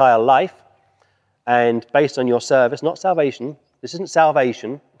your entire life, and based on your service, not salvation, this isn't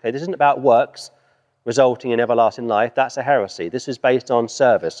salvation, okay? This isn't about works resulting in everlasting life. That's a heresy. This is based on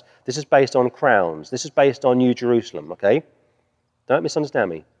service. This is based on crowns. This is based on New Jerusalem, okay? Don't misunderstand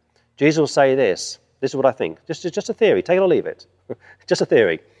me. Jesus will say this. This is what I think. Just a theory. Take it or leave it. Just a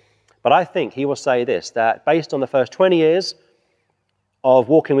theory. But I think he will say this, that based on the first 20 years of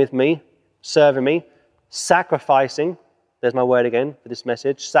walking with me, serving me, sacrificing, there's my word again for this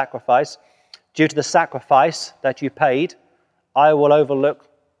message, sacrifice, due to the sacrifice that you paid, I will overlook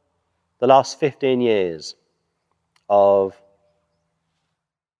the last 15 years of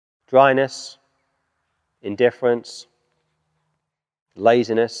dryness, indifference,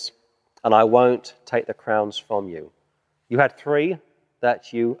 laziness, and I won't take the crowns from you. You had 3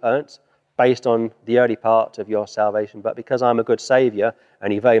 that you earned based on the early part of your salvation, but because I'm a good Saviour,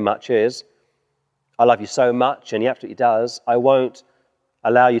 and he very much is, I love you so much, and he absolutely does, I won't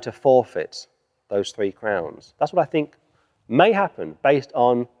allow you to forfeit those 3 crowns. That's what I think may happen based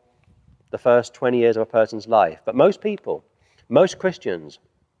on the first 20 years of a person's life. But most people, most Christians,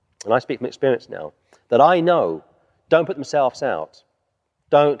 and I speak from experience now, that I know don't put themselves out,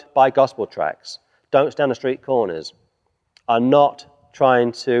 don't buy gospel tracts, don't stand on street corners, are not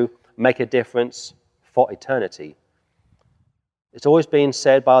trying to make a difference for eternity. It's always been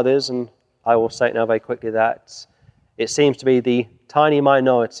said by others, and I will say it now very quickly, that it seems to be the tiny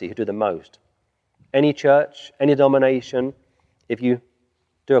minority who do the most. Any church, any denomination, if you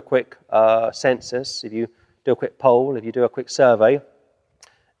do a quick census, if you do a quick poll, if you do a quick survey,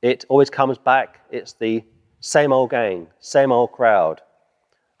 it always comes back, it's the same old gang, same old crowd.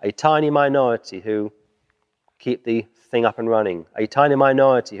 A tiny minority who keep the thing up and running. A tiny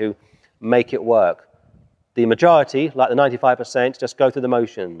minority who make it work. The majority, like the 95%, just go through the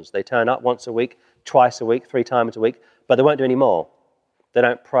motions. They turn up once a week, twice a week, 3 times a week, but they won't do any more. They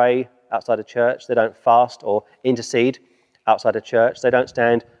don't pray outside of church. They don't fast or intercede outside of church. They don't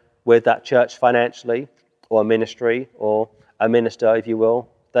stand with that church financially or a ministry or a minister, if you will.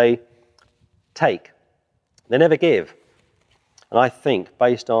 They take. They never give. And I think,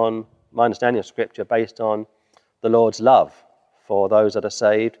 based on my understanding of Scripture, based on the Lord's love for those that are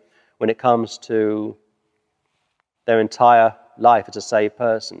saved, when it comes to their entire life as a saved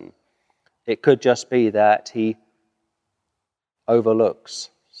person. It could just be that he overlooks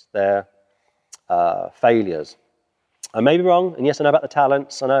their failures. I may be wrong, and yes, I know about the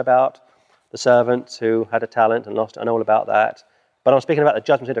talents. I know about the servant who had a talent and lost it. I know all about that. But I'm speaking about the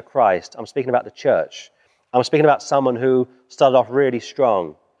judgment seat of Christ. I'm speaking about the church. I'm speaking about someone who started off really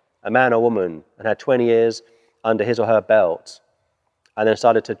strong, a man or woman, and had 20 years under his or her belt, and then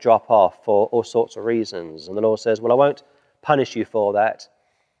started to drop off for all sorts of reasons. And the Lord says, well, I won't punish you for that.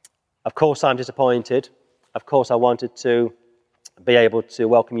 Of course, I'm disappointed. Of course, I wanted to be able to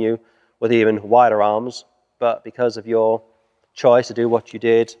welcome you with even wider arms, but because of your choice to do what you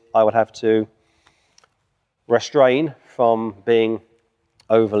did, I will have to restrain from being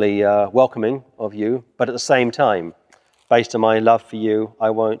overly welcoming of you. But at the same time, based on my love for you, I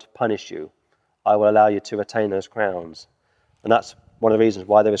won't punish you. I will allow you to retain those crowns. And that's one of the reasons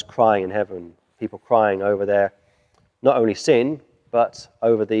why there is crying in heaven, people crying over their not only sin, but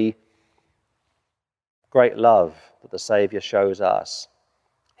over the great love that the Saviour shows us.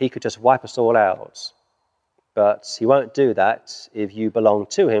 He could just wipe us all out, but he won't do that if you belong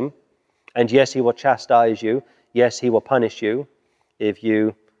to him. And yes, he will chastise you. Yes, he will punish you if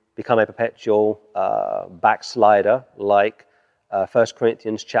you become a perpetual backslider, like 1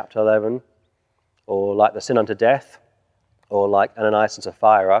 Corinthians chapter 11, or like the sin unto death, or like Ananias and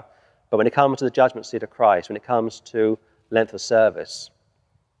Sapphira. But when it comes to the judgment seat of Christ, when it comes to length of service,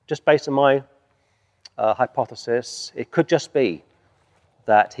 just based on my hypothesis, it could just be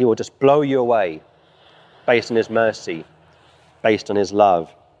that he will just blow you away based on his mercy, based on his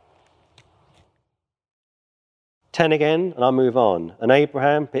love. 10 again, and I'll move on. And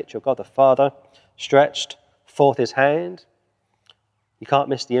Abraham, picture of God the Father, stretched forth his hand. You can't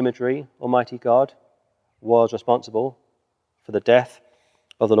miss the imagery. Almighty God was responsible for the death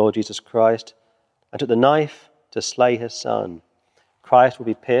of the Lord Jesus Christ and took the knife to slay his son. Christ will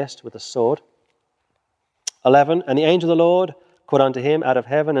be pierced with a sword. 11, and the angel of the Lord called unto him out of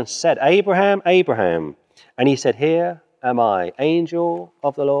heaven and said, Abraham, Abraham. And he said, Here am I. Angel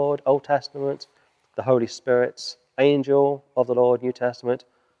of the Lord, Old Testament, the Holy Spirit. Angel of the Lord, New Testament,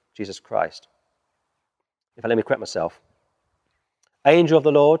 Jesus Christ. In fact, let me correct myself. Angel of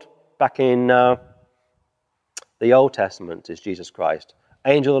the Lord, back in the Old Testament, is Jesus Christ.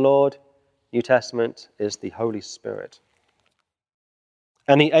 Angel of the Lord, New Testament, is the Holy Spirit.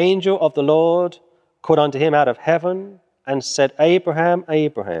 And the angel of the Lord called unto him out of heaven and said, Abraham,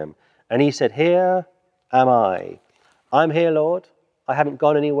 Abraham. And he said, Here am I. I'm here, Lord. I haven't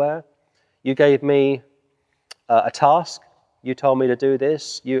gone anywhere. You gave me a task. You told me to do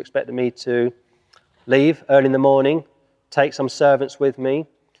this. You expected me to leave early in the morning, take some servants with me,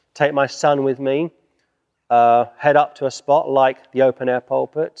 take my son with me, head up to a spot like the open-air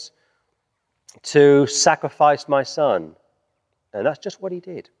pulpit to sacrifice my son. And that's just what he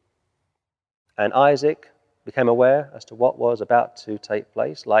did. And Isaac became aware as to what was about to take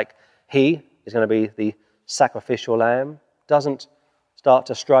place, like he is going to be the sacrificial lamb, doesn't start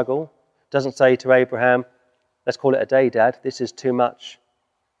to struggle, doesn't say to Abraham, let's call it a day, Dad, this is too much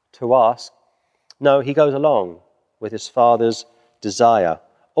to ask. No, he goes along with his father's desire.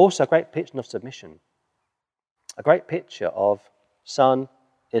 Also a great picture of submission. A great picture of son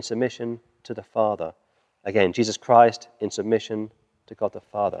in submission to the Father. Again, Jesus Christ in submission to God the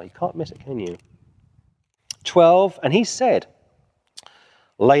Father. You can't miss it, can you? 12, and he said,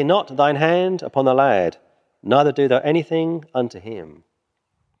 Lay not thine hand upon the lad, neither do thou anything unto him.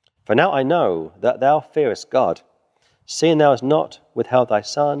 For now I know that thou fearest God, seeing thou hast not withheld thy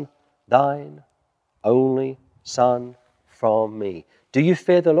son, thine only son, from me. Do you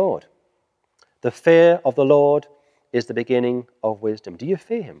fear the Lord? The fear of the Lord is the beginning of wisdom. Do you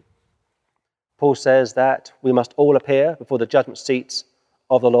fear him? Paul says that we must all appear before the judgment seats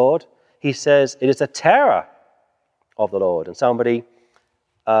of the Lord. He says it is the terror of the Lord. And somebody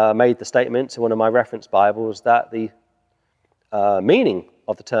made the statement in one of my reference Bibles that the meaning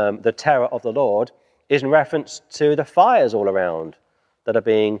of the term, the terror of the Lord, is in reference to the fires all around that are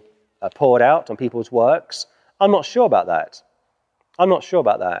being poured out on people's works. I'm not sure about that.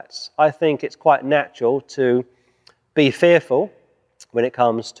 I think it's quite natural to be fearful when it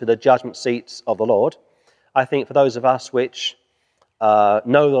comes to the judgment seats of the Lord. I think for those of us which know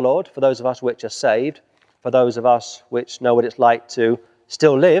the Lord, for those of us which are saved, for those of us which know what it's like to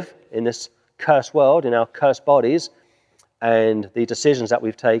still live in this cursed world, in our cursed bodies, and the decisions that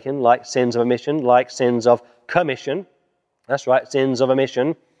we've taken, like sins of omission, like sins of commission, that's right, sins of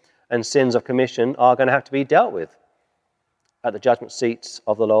omission and sins of commission are going to have to be dealt with at the judgment seats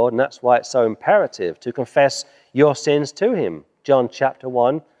of the Lord, and that's why it's so imperative to confess your sins to him. John chapter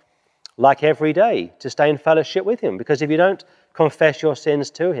 1, like every day, to stay in fellowship with him. Because if you don't confess your sins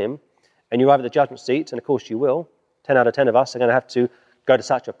to him, and you arrive at the judgment seat, and of course you will, 10 out of 10 of us are going to have to go to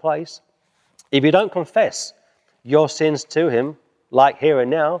such a place. If you don't confess your sins to him, like here and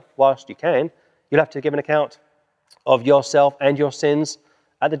now, whilst you can, you'll have to give an account of yourself and your sins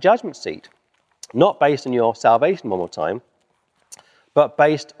at the judgment seat. Not based on your salvation, one more time, but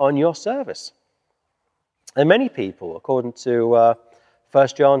based on your service. And many people, according to 1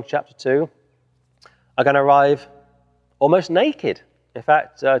 John chapter 2, are going to arrive almost naked. In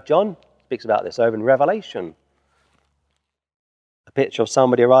fact, John speaks about this over in Revelation. A picture of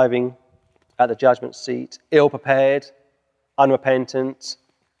somebody arriving at the judgment seat, ill-prepared, unrepentant,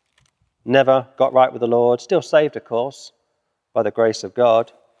 never got right with the Lord, still saved, of course, by the grace of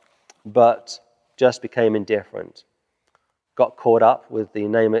God, but just became indifferent. Got caught up with the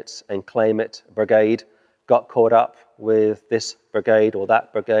name it and claim it brigade, got caught up with this brigade or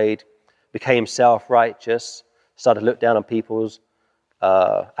that brigade, became self-righteous, started to look down on people's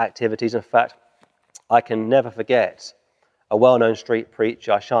activities. In fact, I can never forget a well-known street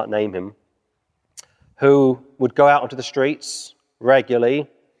preacher, I shan't name him, who would go out onto the streets regularly,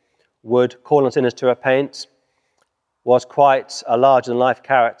 would call on sinners to repent, was quite a larger-than-life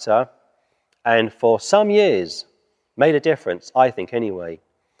character, and for some years made a difference, I think anyway.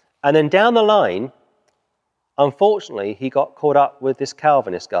 And then down the line, unfortunately, he got caught up with this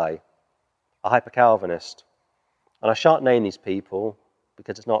Calvinist guy, a hyper-Calvinist. And I shan't name these people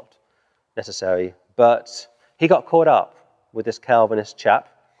because it's not necessary, but he got caught up with this Calvinist chap,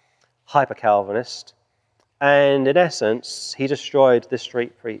 hyper-Calvinist, and in essence, he destroyed this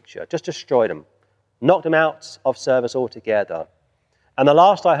street preacher, just destroyed him, knocked him out of service altogether. And the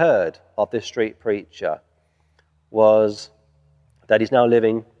last I heard of this street preacher was that he's now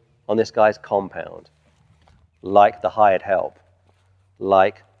living on this guy's compound, like the hired help,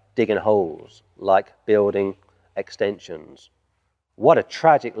 like digging holes, like building extensions. What a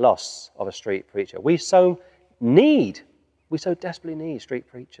tragic loss of a street preacher. We so desperately need street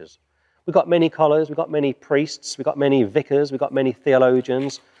preachers. We've got many collars, we've got many priests, we've got many vicars, we've got many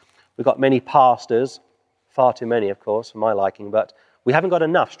theologians, we've got many pastors, far too many, of course, for my liking, but we haven't got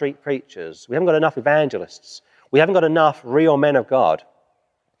enough street preachers. We haven't got enough evangelists. We haven't got enough real men of God.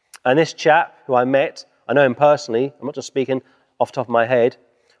 And this chap who I met, I know him personally, I'm not just speaking off the top of my head,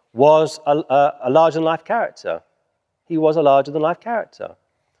 was a larger-than-life character. He was a larger-than-life character.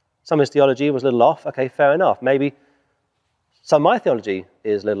 Some of his theology was a little off. Okay, fair enough. Maybe some of my theology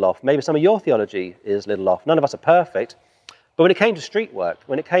is a little off. Maybe some of your theology is a little off. None of us are perfect. But when it came to street work,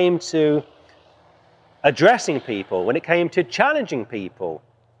 when it came to addressing people, when it came to challenging people,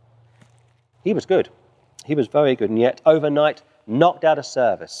 he was good. He was very good. And yet, overnight, knocked out of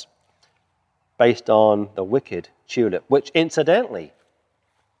service based on the wicked tulip, which incidentally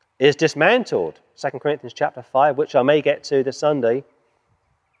is dismantled. 2 Corinthians chapter 5, which I may get to this Sunday.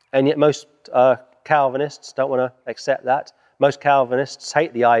 And yet most Calvinists don't want to accept that. Most Calvinists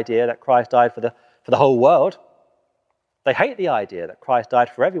hate the idea that Christ died for the whole world. They hate the idea that Christ died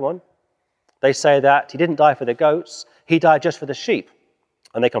for everyone. They say that he didn't die for the goats, he died just for the sheep.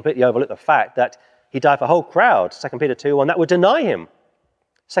 And they completely overlook the fact that he died for a whole crowd, 2 Peter 2:1, that would deny him.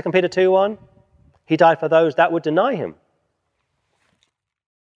 2 Peter 2:1, he died for those that would deny him.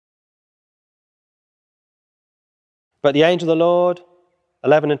 But the angel of the Lord,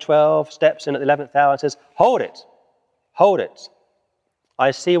 11 and 12, steps in at the 11th hour and says, hold it.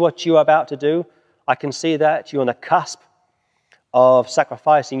 I see what you are about to do. I can see that you're on the cusp of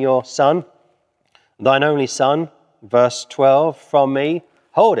sacrificing your son, thine only son, verse 12, from me.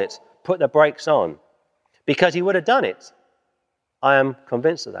 Hold it. Put the brakes on. Because he would have done it. I am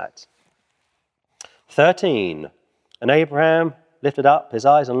convinced of that. 13. And Abraham lifted up his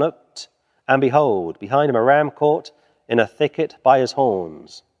eyes and looked, and behold, behind him a ram caught in a thicket by his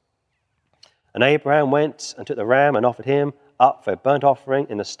horns. And Abraham went and took the ram and offered him up for a burnt offering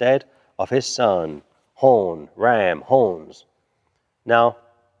in the stead of his son. Horn, ram, horns. Now,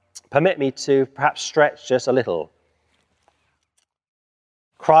 permit me to perhaps stretch just a little.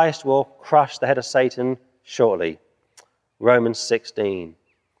 Christ will crush the head of Satan shortly. Romans 16.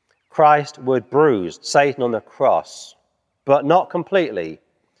 Christ would bruise Satan on the cross, but not completely.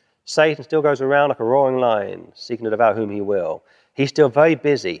 Satan still goes around like a roaring lion, seeking to devour whom he will. He's still very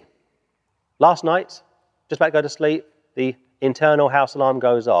busy. Last night, just about to go to sleep, the internal house alarm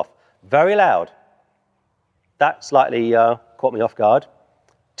goes off. Very loud. That slightly caught me off guard.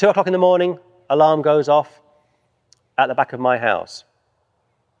 2 o'clock in the morning, alarm goes off at the back of my house.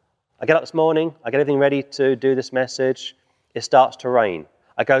 I get up this morning, I get everything ready to do this message. It starts to rain.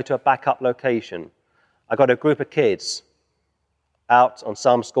 I go to a backup location. I got a group of kids out on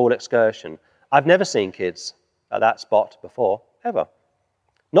some school excursion. I've never seen kids at that spot before, ever.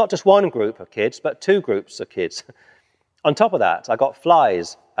 Not just one group of kids, but two groups of kids. On top of that, I got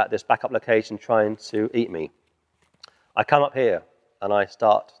flies at this backup location trying to eat me. I come up here and I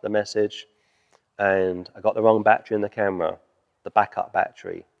start the message, and I got the wrong battery in the camera, the backup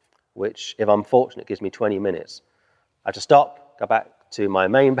battery, which, if I'm fortunate, gives me 20 minutes. I have to stop, go back to my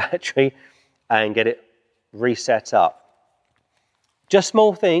main battery, and get it reset up. Just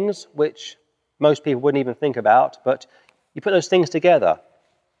small things which most people wouldn't even think about, but you put those things together,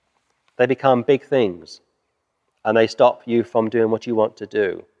 they become big things, and they stop you from doing what you want to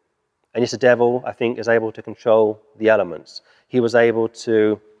do. And yes, the devil, I think, is able to control the elements. He was able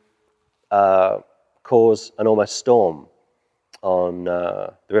to cause an almost storm on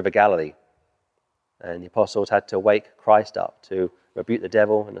the River Galilee, and the apostles had to wake Christ up to rebuke the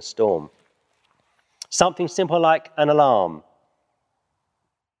devil in a storm. Something simple like an alarm,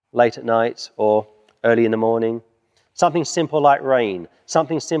 late at night or early in the morning. Something simple like rain.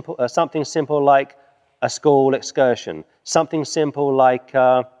 Something simple like a school excursion. Something simple like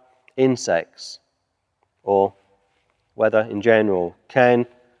insects or weather in general can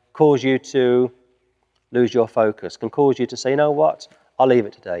cause you to lose your focus, can cause you to say, you know what, I'll leave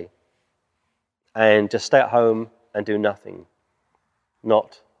it today and just stay at home and do nothing.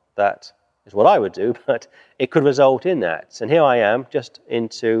 Not that is what I would do, but it could result in that. And here I am, just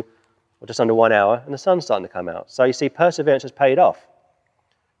under 1 hour, and the sun's starting to come out. So you see, perseverance has paid off.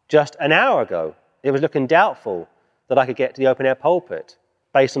 Just an hour ago, it was looking doubtful that I could get to the open-air pulpit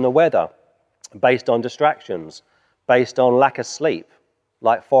based on the weather, based on distractions, based on lack of sleep,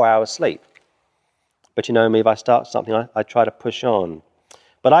 like 4 hours sleep. But you know me, if I start something, I try to push on.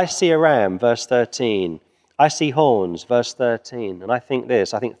 But I see a ram, verse 13. I see horns, verse 13. And I think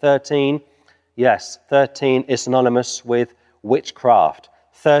 13, yes, 13 is synonymous with witchcraft.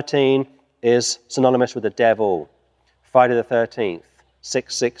 13 is synonymous with the devil. Friday the 13th,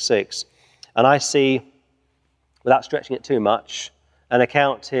 666. And I see, without stretching it too much, an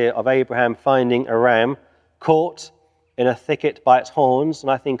account here of Abraham finding a ram caught in a thicket by its horns.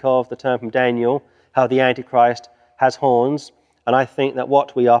 And I think of the term from Daniel, how the Antichrist has horns. And I think that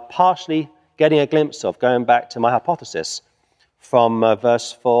what we are partially getting a glimpse of, going back to my hypothesis from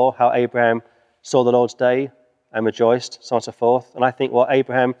verse 4, how Abraham saw the Lord's day and rejoiced, so on and so forth. And I think what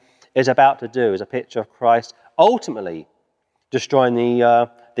Abraham is about to do is a picture of Christ ultimately destroying the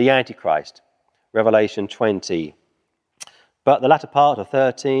Antichrist, Revelation 20. But the latter part of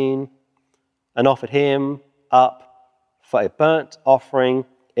 13, and offered him up for a burnt offering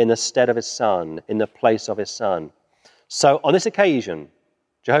in the stead of his son, in the place of his son. So on this occasion,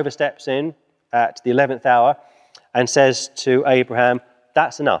 Jehovah steps in at the 11th hour and says to Abraham,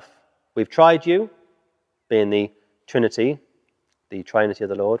 that's enough. We've tried you, being the Trinity of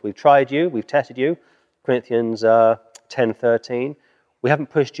the Lord. We've tried you, we've tested you, Corinthians 10:13. We haven't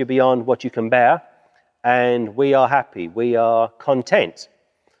pushed you beyond what you can bear, and we are happy, we are content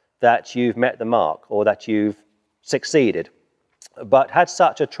that you've met the mark or that you've succeeded. But had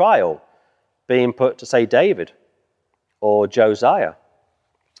such a trial been put to, say, David or Josiah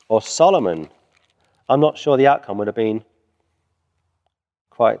or Solomon, I'm not sure the outcome would have been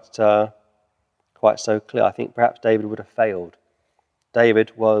quite so clear. I think perhaps David would have failed.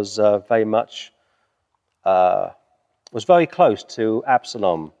 David was very close to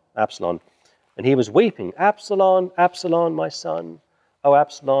Absalom, and he was weeping, Absalom, Absalom, my son. Oh,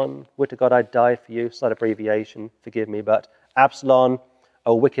 Absalom, would to God I'd die for you. Slight abbreviation, forgive me, but Absalom,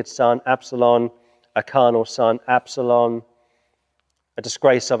 a wicked son, Absalom, a carnal son, Absalom, a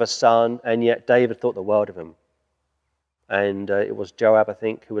disgrace of a son, and yet David thought the world of him. And it was Joab, I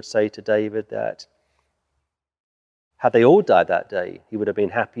think, who would say to David that had they all died that day, he would have been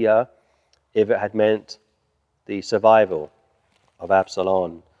happier if it had meant the survival of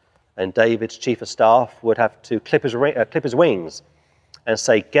Absalom. And David's chief of staff would have to clip his wings and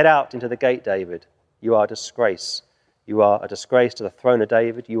say, get out into the gate, David. You are a disgrace. You are a disgrace to the throne of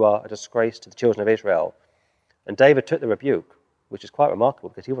David. You are a disgrace to the children of Israel. And David took the rebuke, which is quite remarkable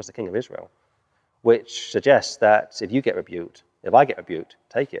because he was the king of Israel, which suggests that if you get rebuked, if I get rebuked,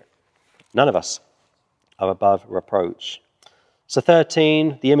 take it. None of us are above reproach. So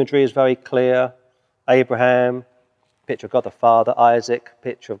 13, the imagery is very clear. Abraham, picture of God the Father. Isaac,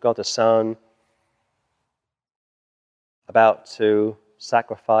 picture of God the Son, about to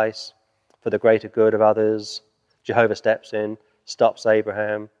sacrifice for the greater good of others. Jehovah steps in, stops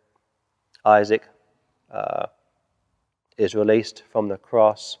Abraham. Isaac is released from the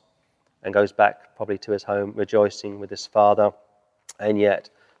cross and goes back probably to his home, rejoicing with his father. And yet,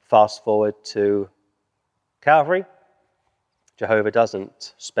 fast forward to Calvary, Jehovah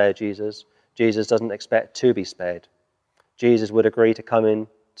doesn't spare Jesus. Jesus doesn't expect to be spared. Jesus would agree to come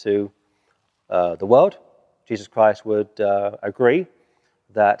into the world. Jesus Christ would agree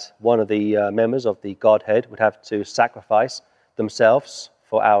that one of the members of the Godhead would have to sacrifice themselves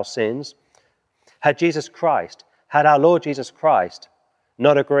for our sins. Had our Lord Jesus Christ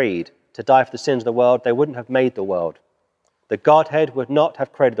not agreed to die for the sins of the world, they wouldn't have made the world. The Godhead would not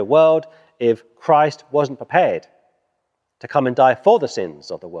have created the world if Christ wasn't prepared to come and die for the sins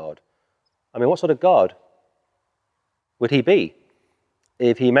of the world. I mean, what sort of God would he be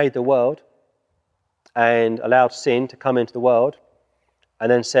if he made the world and allowed sin to come into the world and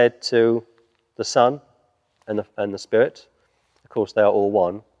then said to the Son and the Spirit, of course they are all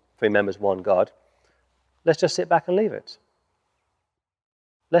one, three members, one God, let's just sit back and leave it.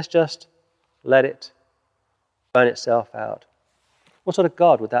 Let's just let it burn itself out. What sort of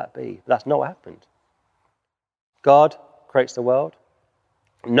God would that be? That's not what happened. God creates the world,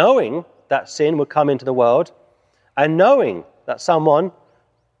 knowing that sin would come into the world, and knowing that someone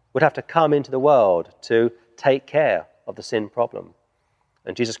would have to come into the world to take care of the sin problem.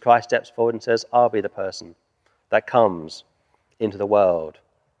 And Jesus Christ steps forward and says, I'll be the person that comes into the world,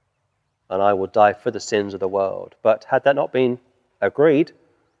 and I will die for the sins of the world. But had that not been agreed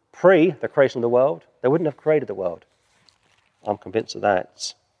pre the creation of the world, they wouldn't have created the world. I'm convinced of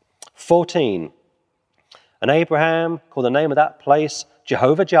that. 14. And Abraham called the name of that place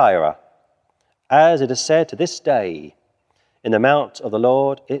Jehovah-Jireh, as it is said to this day, in the mount of the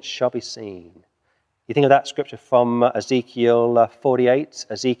Lord it shall be seen. You think of that scripture from Ezekiel 48,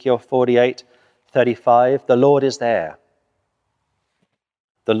 35. The Lord is there.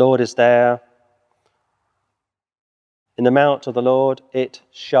 The Lord is there. In the mount of the Lord it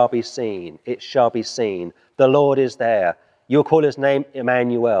shall be seen. It shall be seen. The Lord is there. You will call his name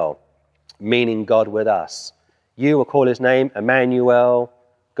Emmanuel, meaning God with us. You will call his name Emmanuel,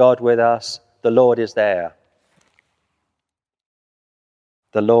 God with us. The Lord is there.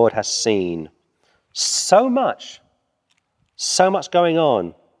 The Lord has seen. So much going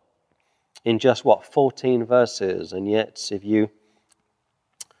on in just 14 verses. And yet, if you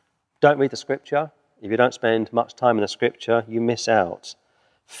don't read the scripture, if you don't spend much time in the scripture, you miss out.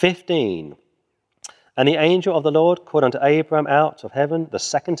 15. And the angel of the Lord called unto Abram out of heaven the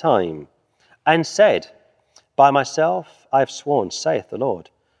second time, and said, By myself I have sworn, saith the Lord,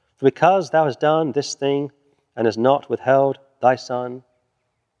 for because thou hast done this thing, and hast not withheld thy son,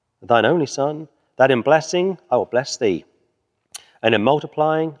 thine only son, that in blessing I will bless thee, and in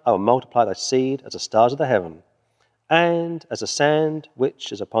multiplying I will multiply thy seed as the stars of the heaven, and as the sand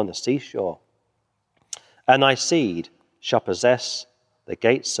which is upon the seashore. And thy seed shall possess the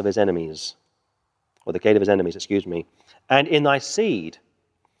gates of his enemies, or the gate of his enemies, And in thy seed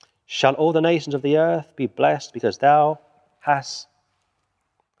shall all the nations of the earth be blessed, because thou hast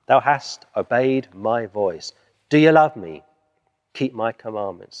obeyed my voice. Do you love me? Keep my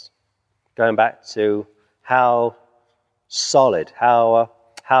commandments. Going back to how solid, how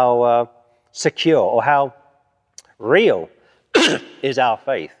secure, or how real is our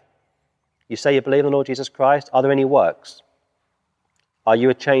faith. You say you believe in the Lord Jesus Christ. Are there any works? Are you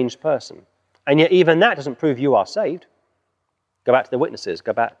a changed person? And yet even that doesn't prove you are saved. Go back to the witnesses.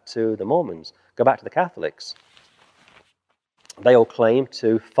 Go back to the Mormons. Go back to the Catholics. They all claim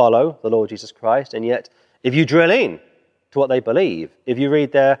to follow the Lord Jesus Christ. And yet if you drill in to what they believe, if you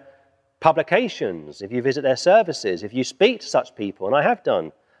read their publications, if you visit their services, if you speak to such people, and I have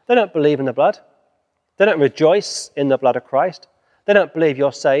done, they don't believe in the blood. They don't rejoice in the blood of Christ. They don't believe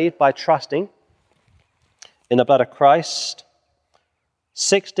you're saved by trusting in the blood of Christ.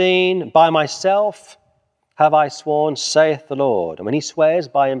 16, by myself have I sworn, saith the Lord. And when he swears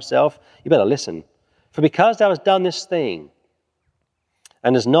by himself, you better listen. For because thou hast done this thing,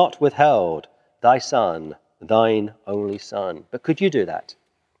 and hast not withheld thy son, thine only son. But could you do that?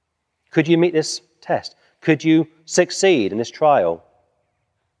 Could you meet this test? Could you succeed in this trial?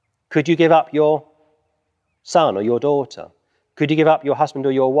 Could you give up your son or your daughter? Could you give up your husband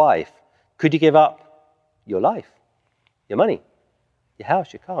or your wife? Could you give up your life, your money, your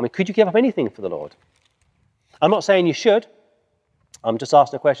house, your car? I mean, could you give up anything for the Lord? I'm not saying you should. I'm just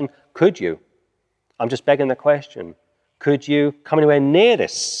asking the question, could you? I'm just begging the question, could you come anywhere near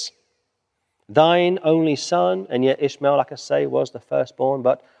this? Thine only son, and yet Ishmael, like I say, was the firstborn,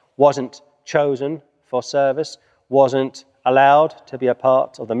 but wasn't chosen for service, wasn't allowed to be a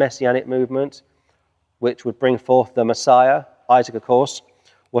part of the Messianic movement, which would bring forth the Messiah. Isaac, of course,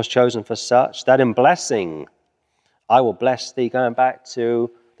 was chosen for such. That in blessing, I will bless thee, going back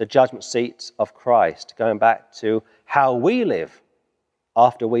to the judgment seat of Christ, going back to how we live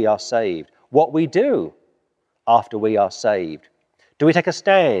after we are saved, what we do after we are saved? Do we take a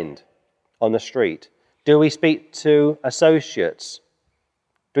stand on the street? Do we speak to associates?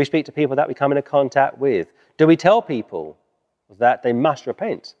 Do we speak to people that we come into contact with? Do we tell people that they must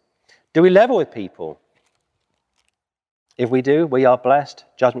repent? Do we level with people? If we do, we are blessed,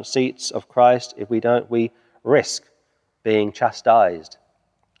 judgment seats of Christ. If we don't, we risk being chastised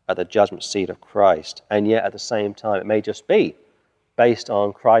at the judgment seat of Christ. And yet at the same time, it may just be based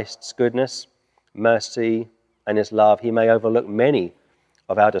on Christ's goodness, mercy, and his love. He may overlook many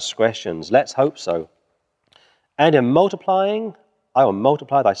of our discretions. Let's hope so. And in multiplying, I will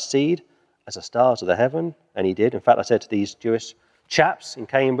multiply thy seed as the stars of the heaven. And he did. In fact, I said to these Jewish chaps in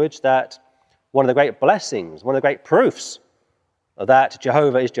Cambridge that one of the great blessings, one of the great proofs that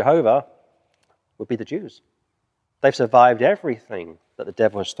Jehovah is Jehovah would be the Jews. They've survived everything that the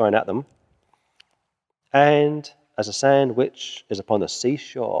devil has thrown at them. And as a sand which is upon the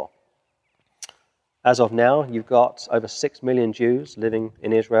seashore. As of now, you've got over 6 million Jews living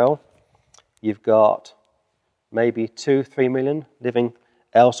in Israel. You've got maybe 2-3 million living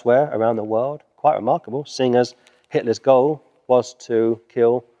elsewhere around the world. Quite remarkable, seeing as Hitler's goal was to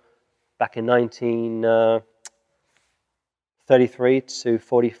kill, back in 1933 to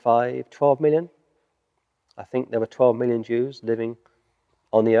 45, 12 million. I think there were 12 million Jews living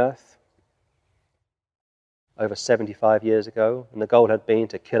on the earth over 75 years ago, and the goal had been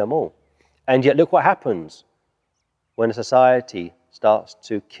to kill them all. And yet look what happens when a society starts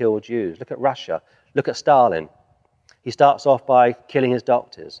to kill Jews. Look at Russia. Look at Stalin. He starts off by killing his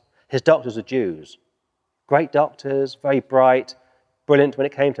doctors. His doctors are Jews. Great doctors, very bright, brilliant when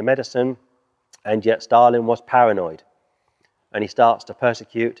it came to medicine, and yet Stalin was paranoid. And he starts to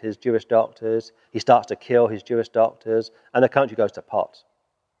persecute his Jewish doctors. He starts to kill his Jewish doctors, and the country goes to pot.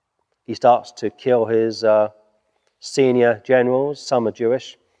 He starts to kill his senior generals. Some are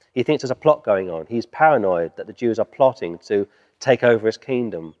Jewish. He thinks there's a plot going on. He's paranoid that the Jews are plotting to take over his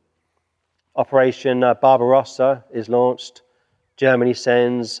kingdom. Operation Barbarossa is launched. Germany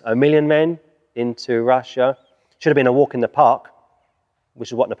sends 1 million men into Russia. Should have been a walk in the park, which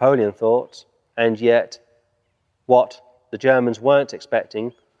is what Napoleon thought. And yet, what the Germans weren't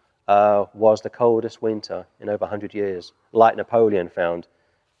expecting was the coldest winter in over 100 years, like Napoleon found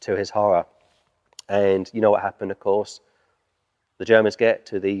to his horror. And you know what happened, of course. The Germans get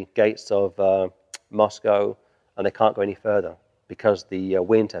to the gates of Moscow, and they can't go any further because the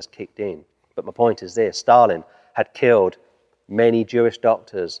wind has kicked in. But my point is this: Stalin had killed many Jewish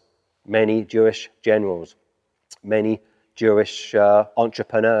doctors, many Jewish generals, many Jewish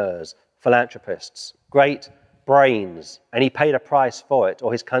entrepreneurs, philanthropists, great brains, and he paid a price for it,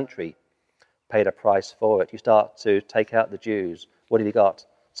 or his country paid a price for it. You start to take out the Jews, what have you got?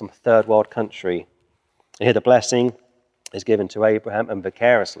 Some third world country. And here the blessing is given to Abraham, and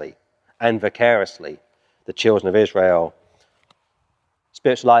vicariously, the children of Israel.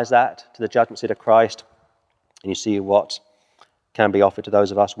 Spiritualize that to the judgment seat of Christ, and you see what can be offered to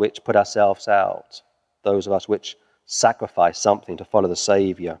those of us which put ourselves out, those of us which sacrifice something to follow the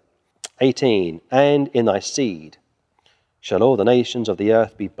Saviour. 18, and in thy seed shall all the nations of the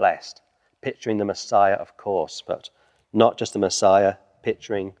earth be blessed. Picturing the Messiah, of course, but not just the Messiah,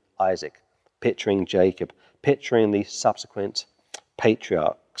 picturing Isaac, picturing Jacob, picturing the subsequent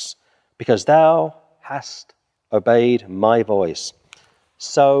patriarchs. Because thou hast obeyed my voice.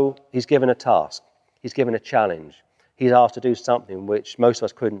 So he's given a task. He's given a challenge. He's asked to do something which most of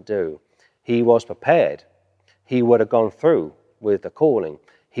us couldn't do. He was prepared. He would have gone through with the calling.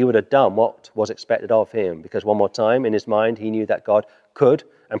 He would have done what was expected of him, because one more time in his mind he knew that God could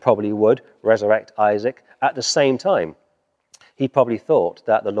and probably would resurrect Isaac. At the same time, he probably thought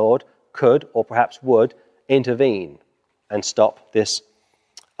that the Lord could or perhaps would intervene and stop this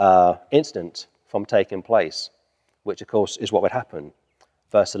incident from taking place, which of course is what would happen.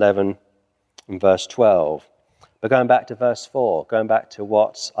 Verse 11 and verse 12. But going back to verse 4, going back to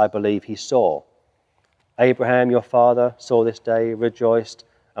what I believe he saw. Abraham, your father, saw this day, rejoiced,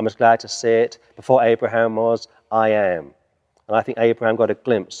 and was glad to see it. Before Abraham was, I am. And I think Abraham got a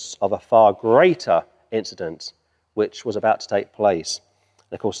glimpse of a far greater incident which was about to take place.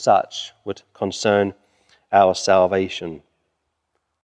 And of course, such would concern our salvation.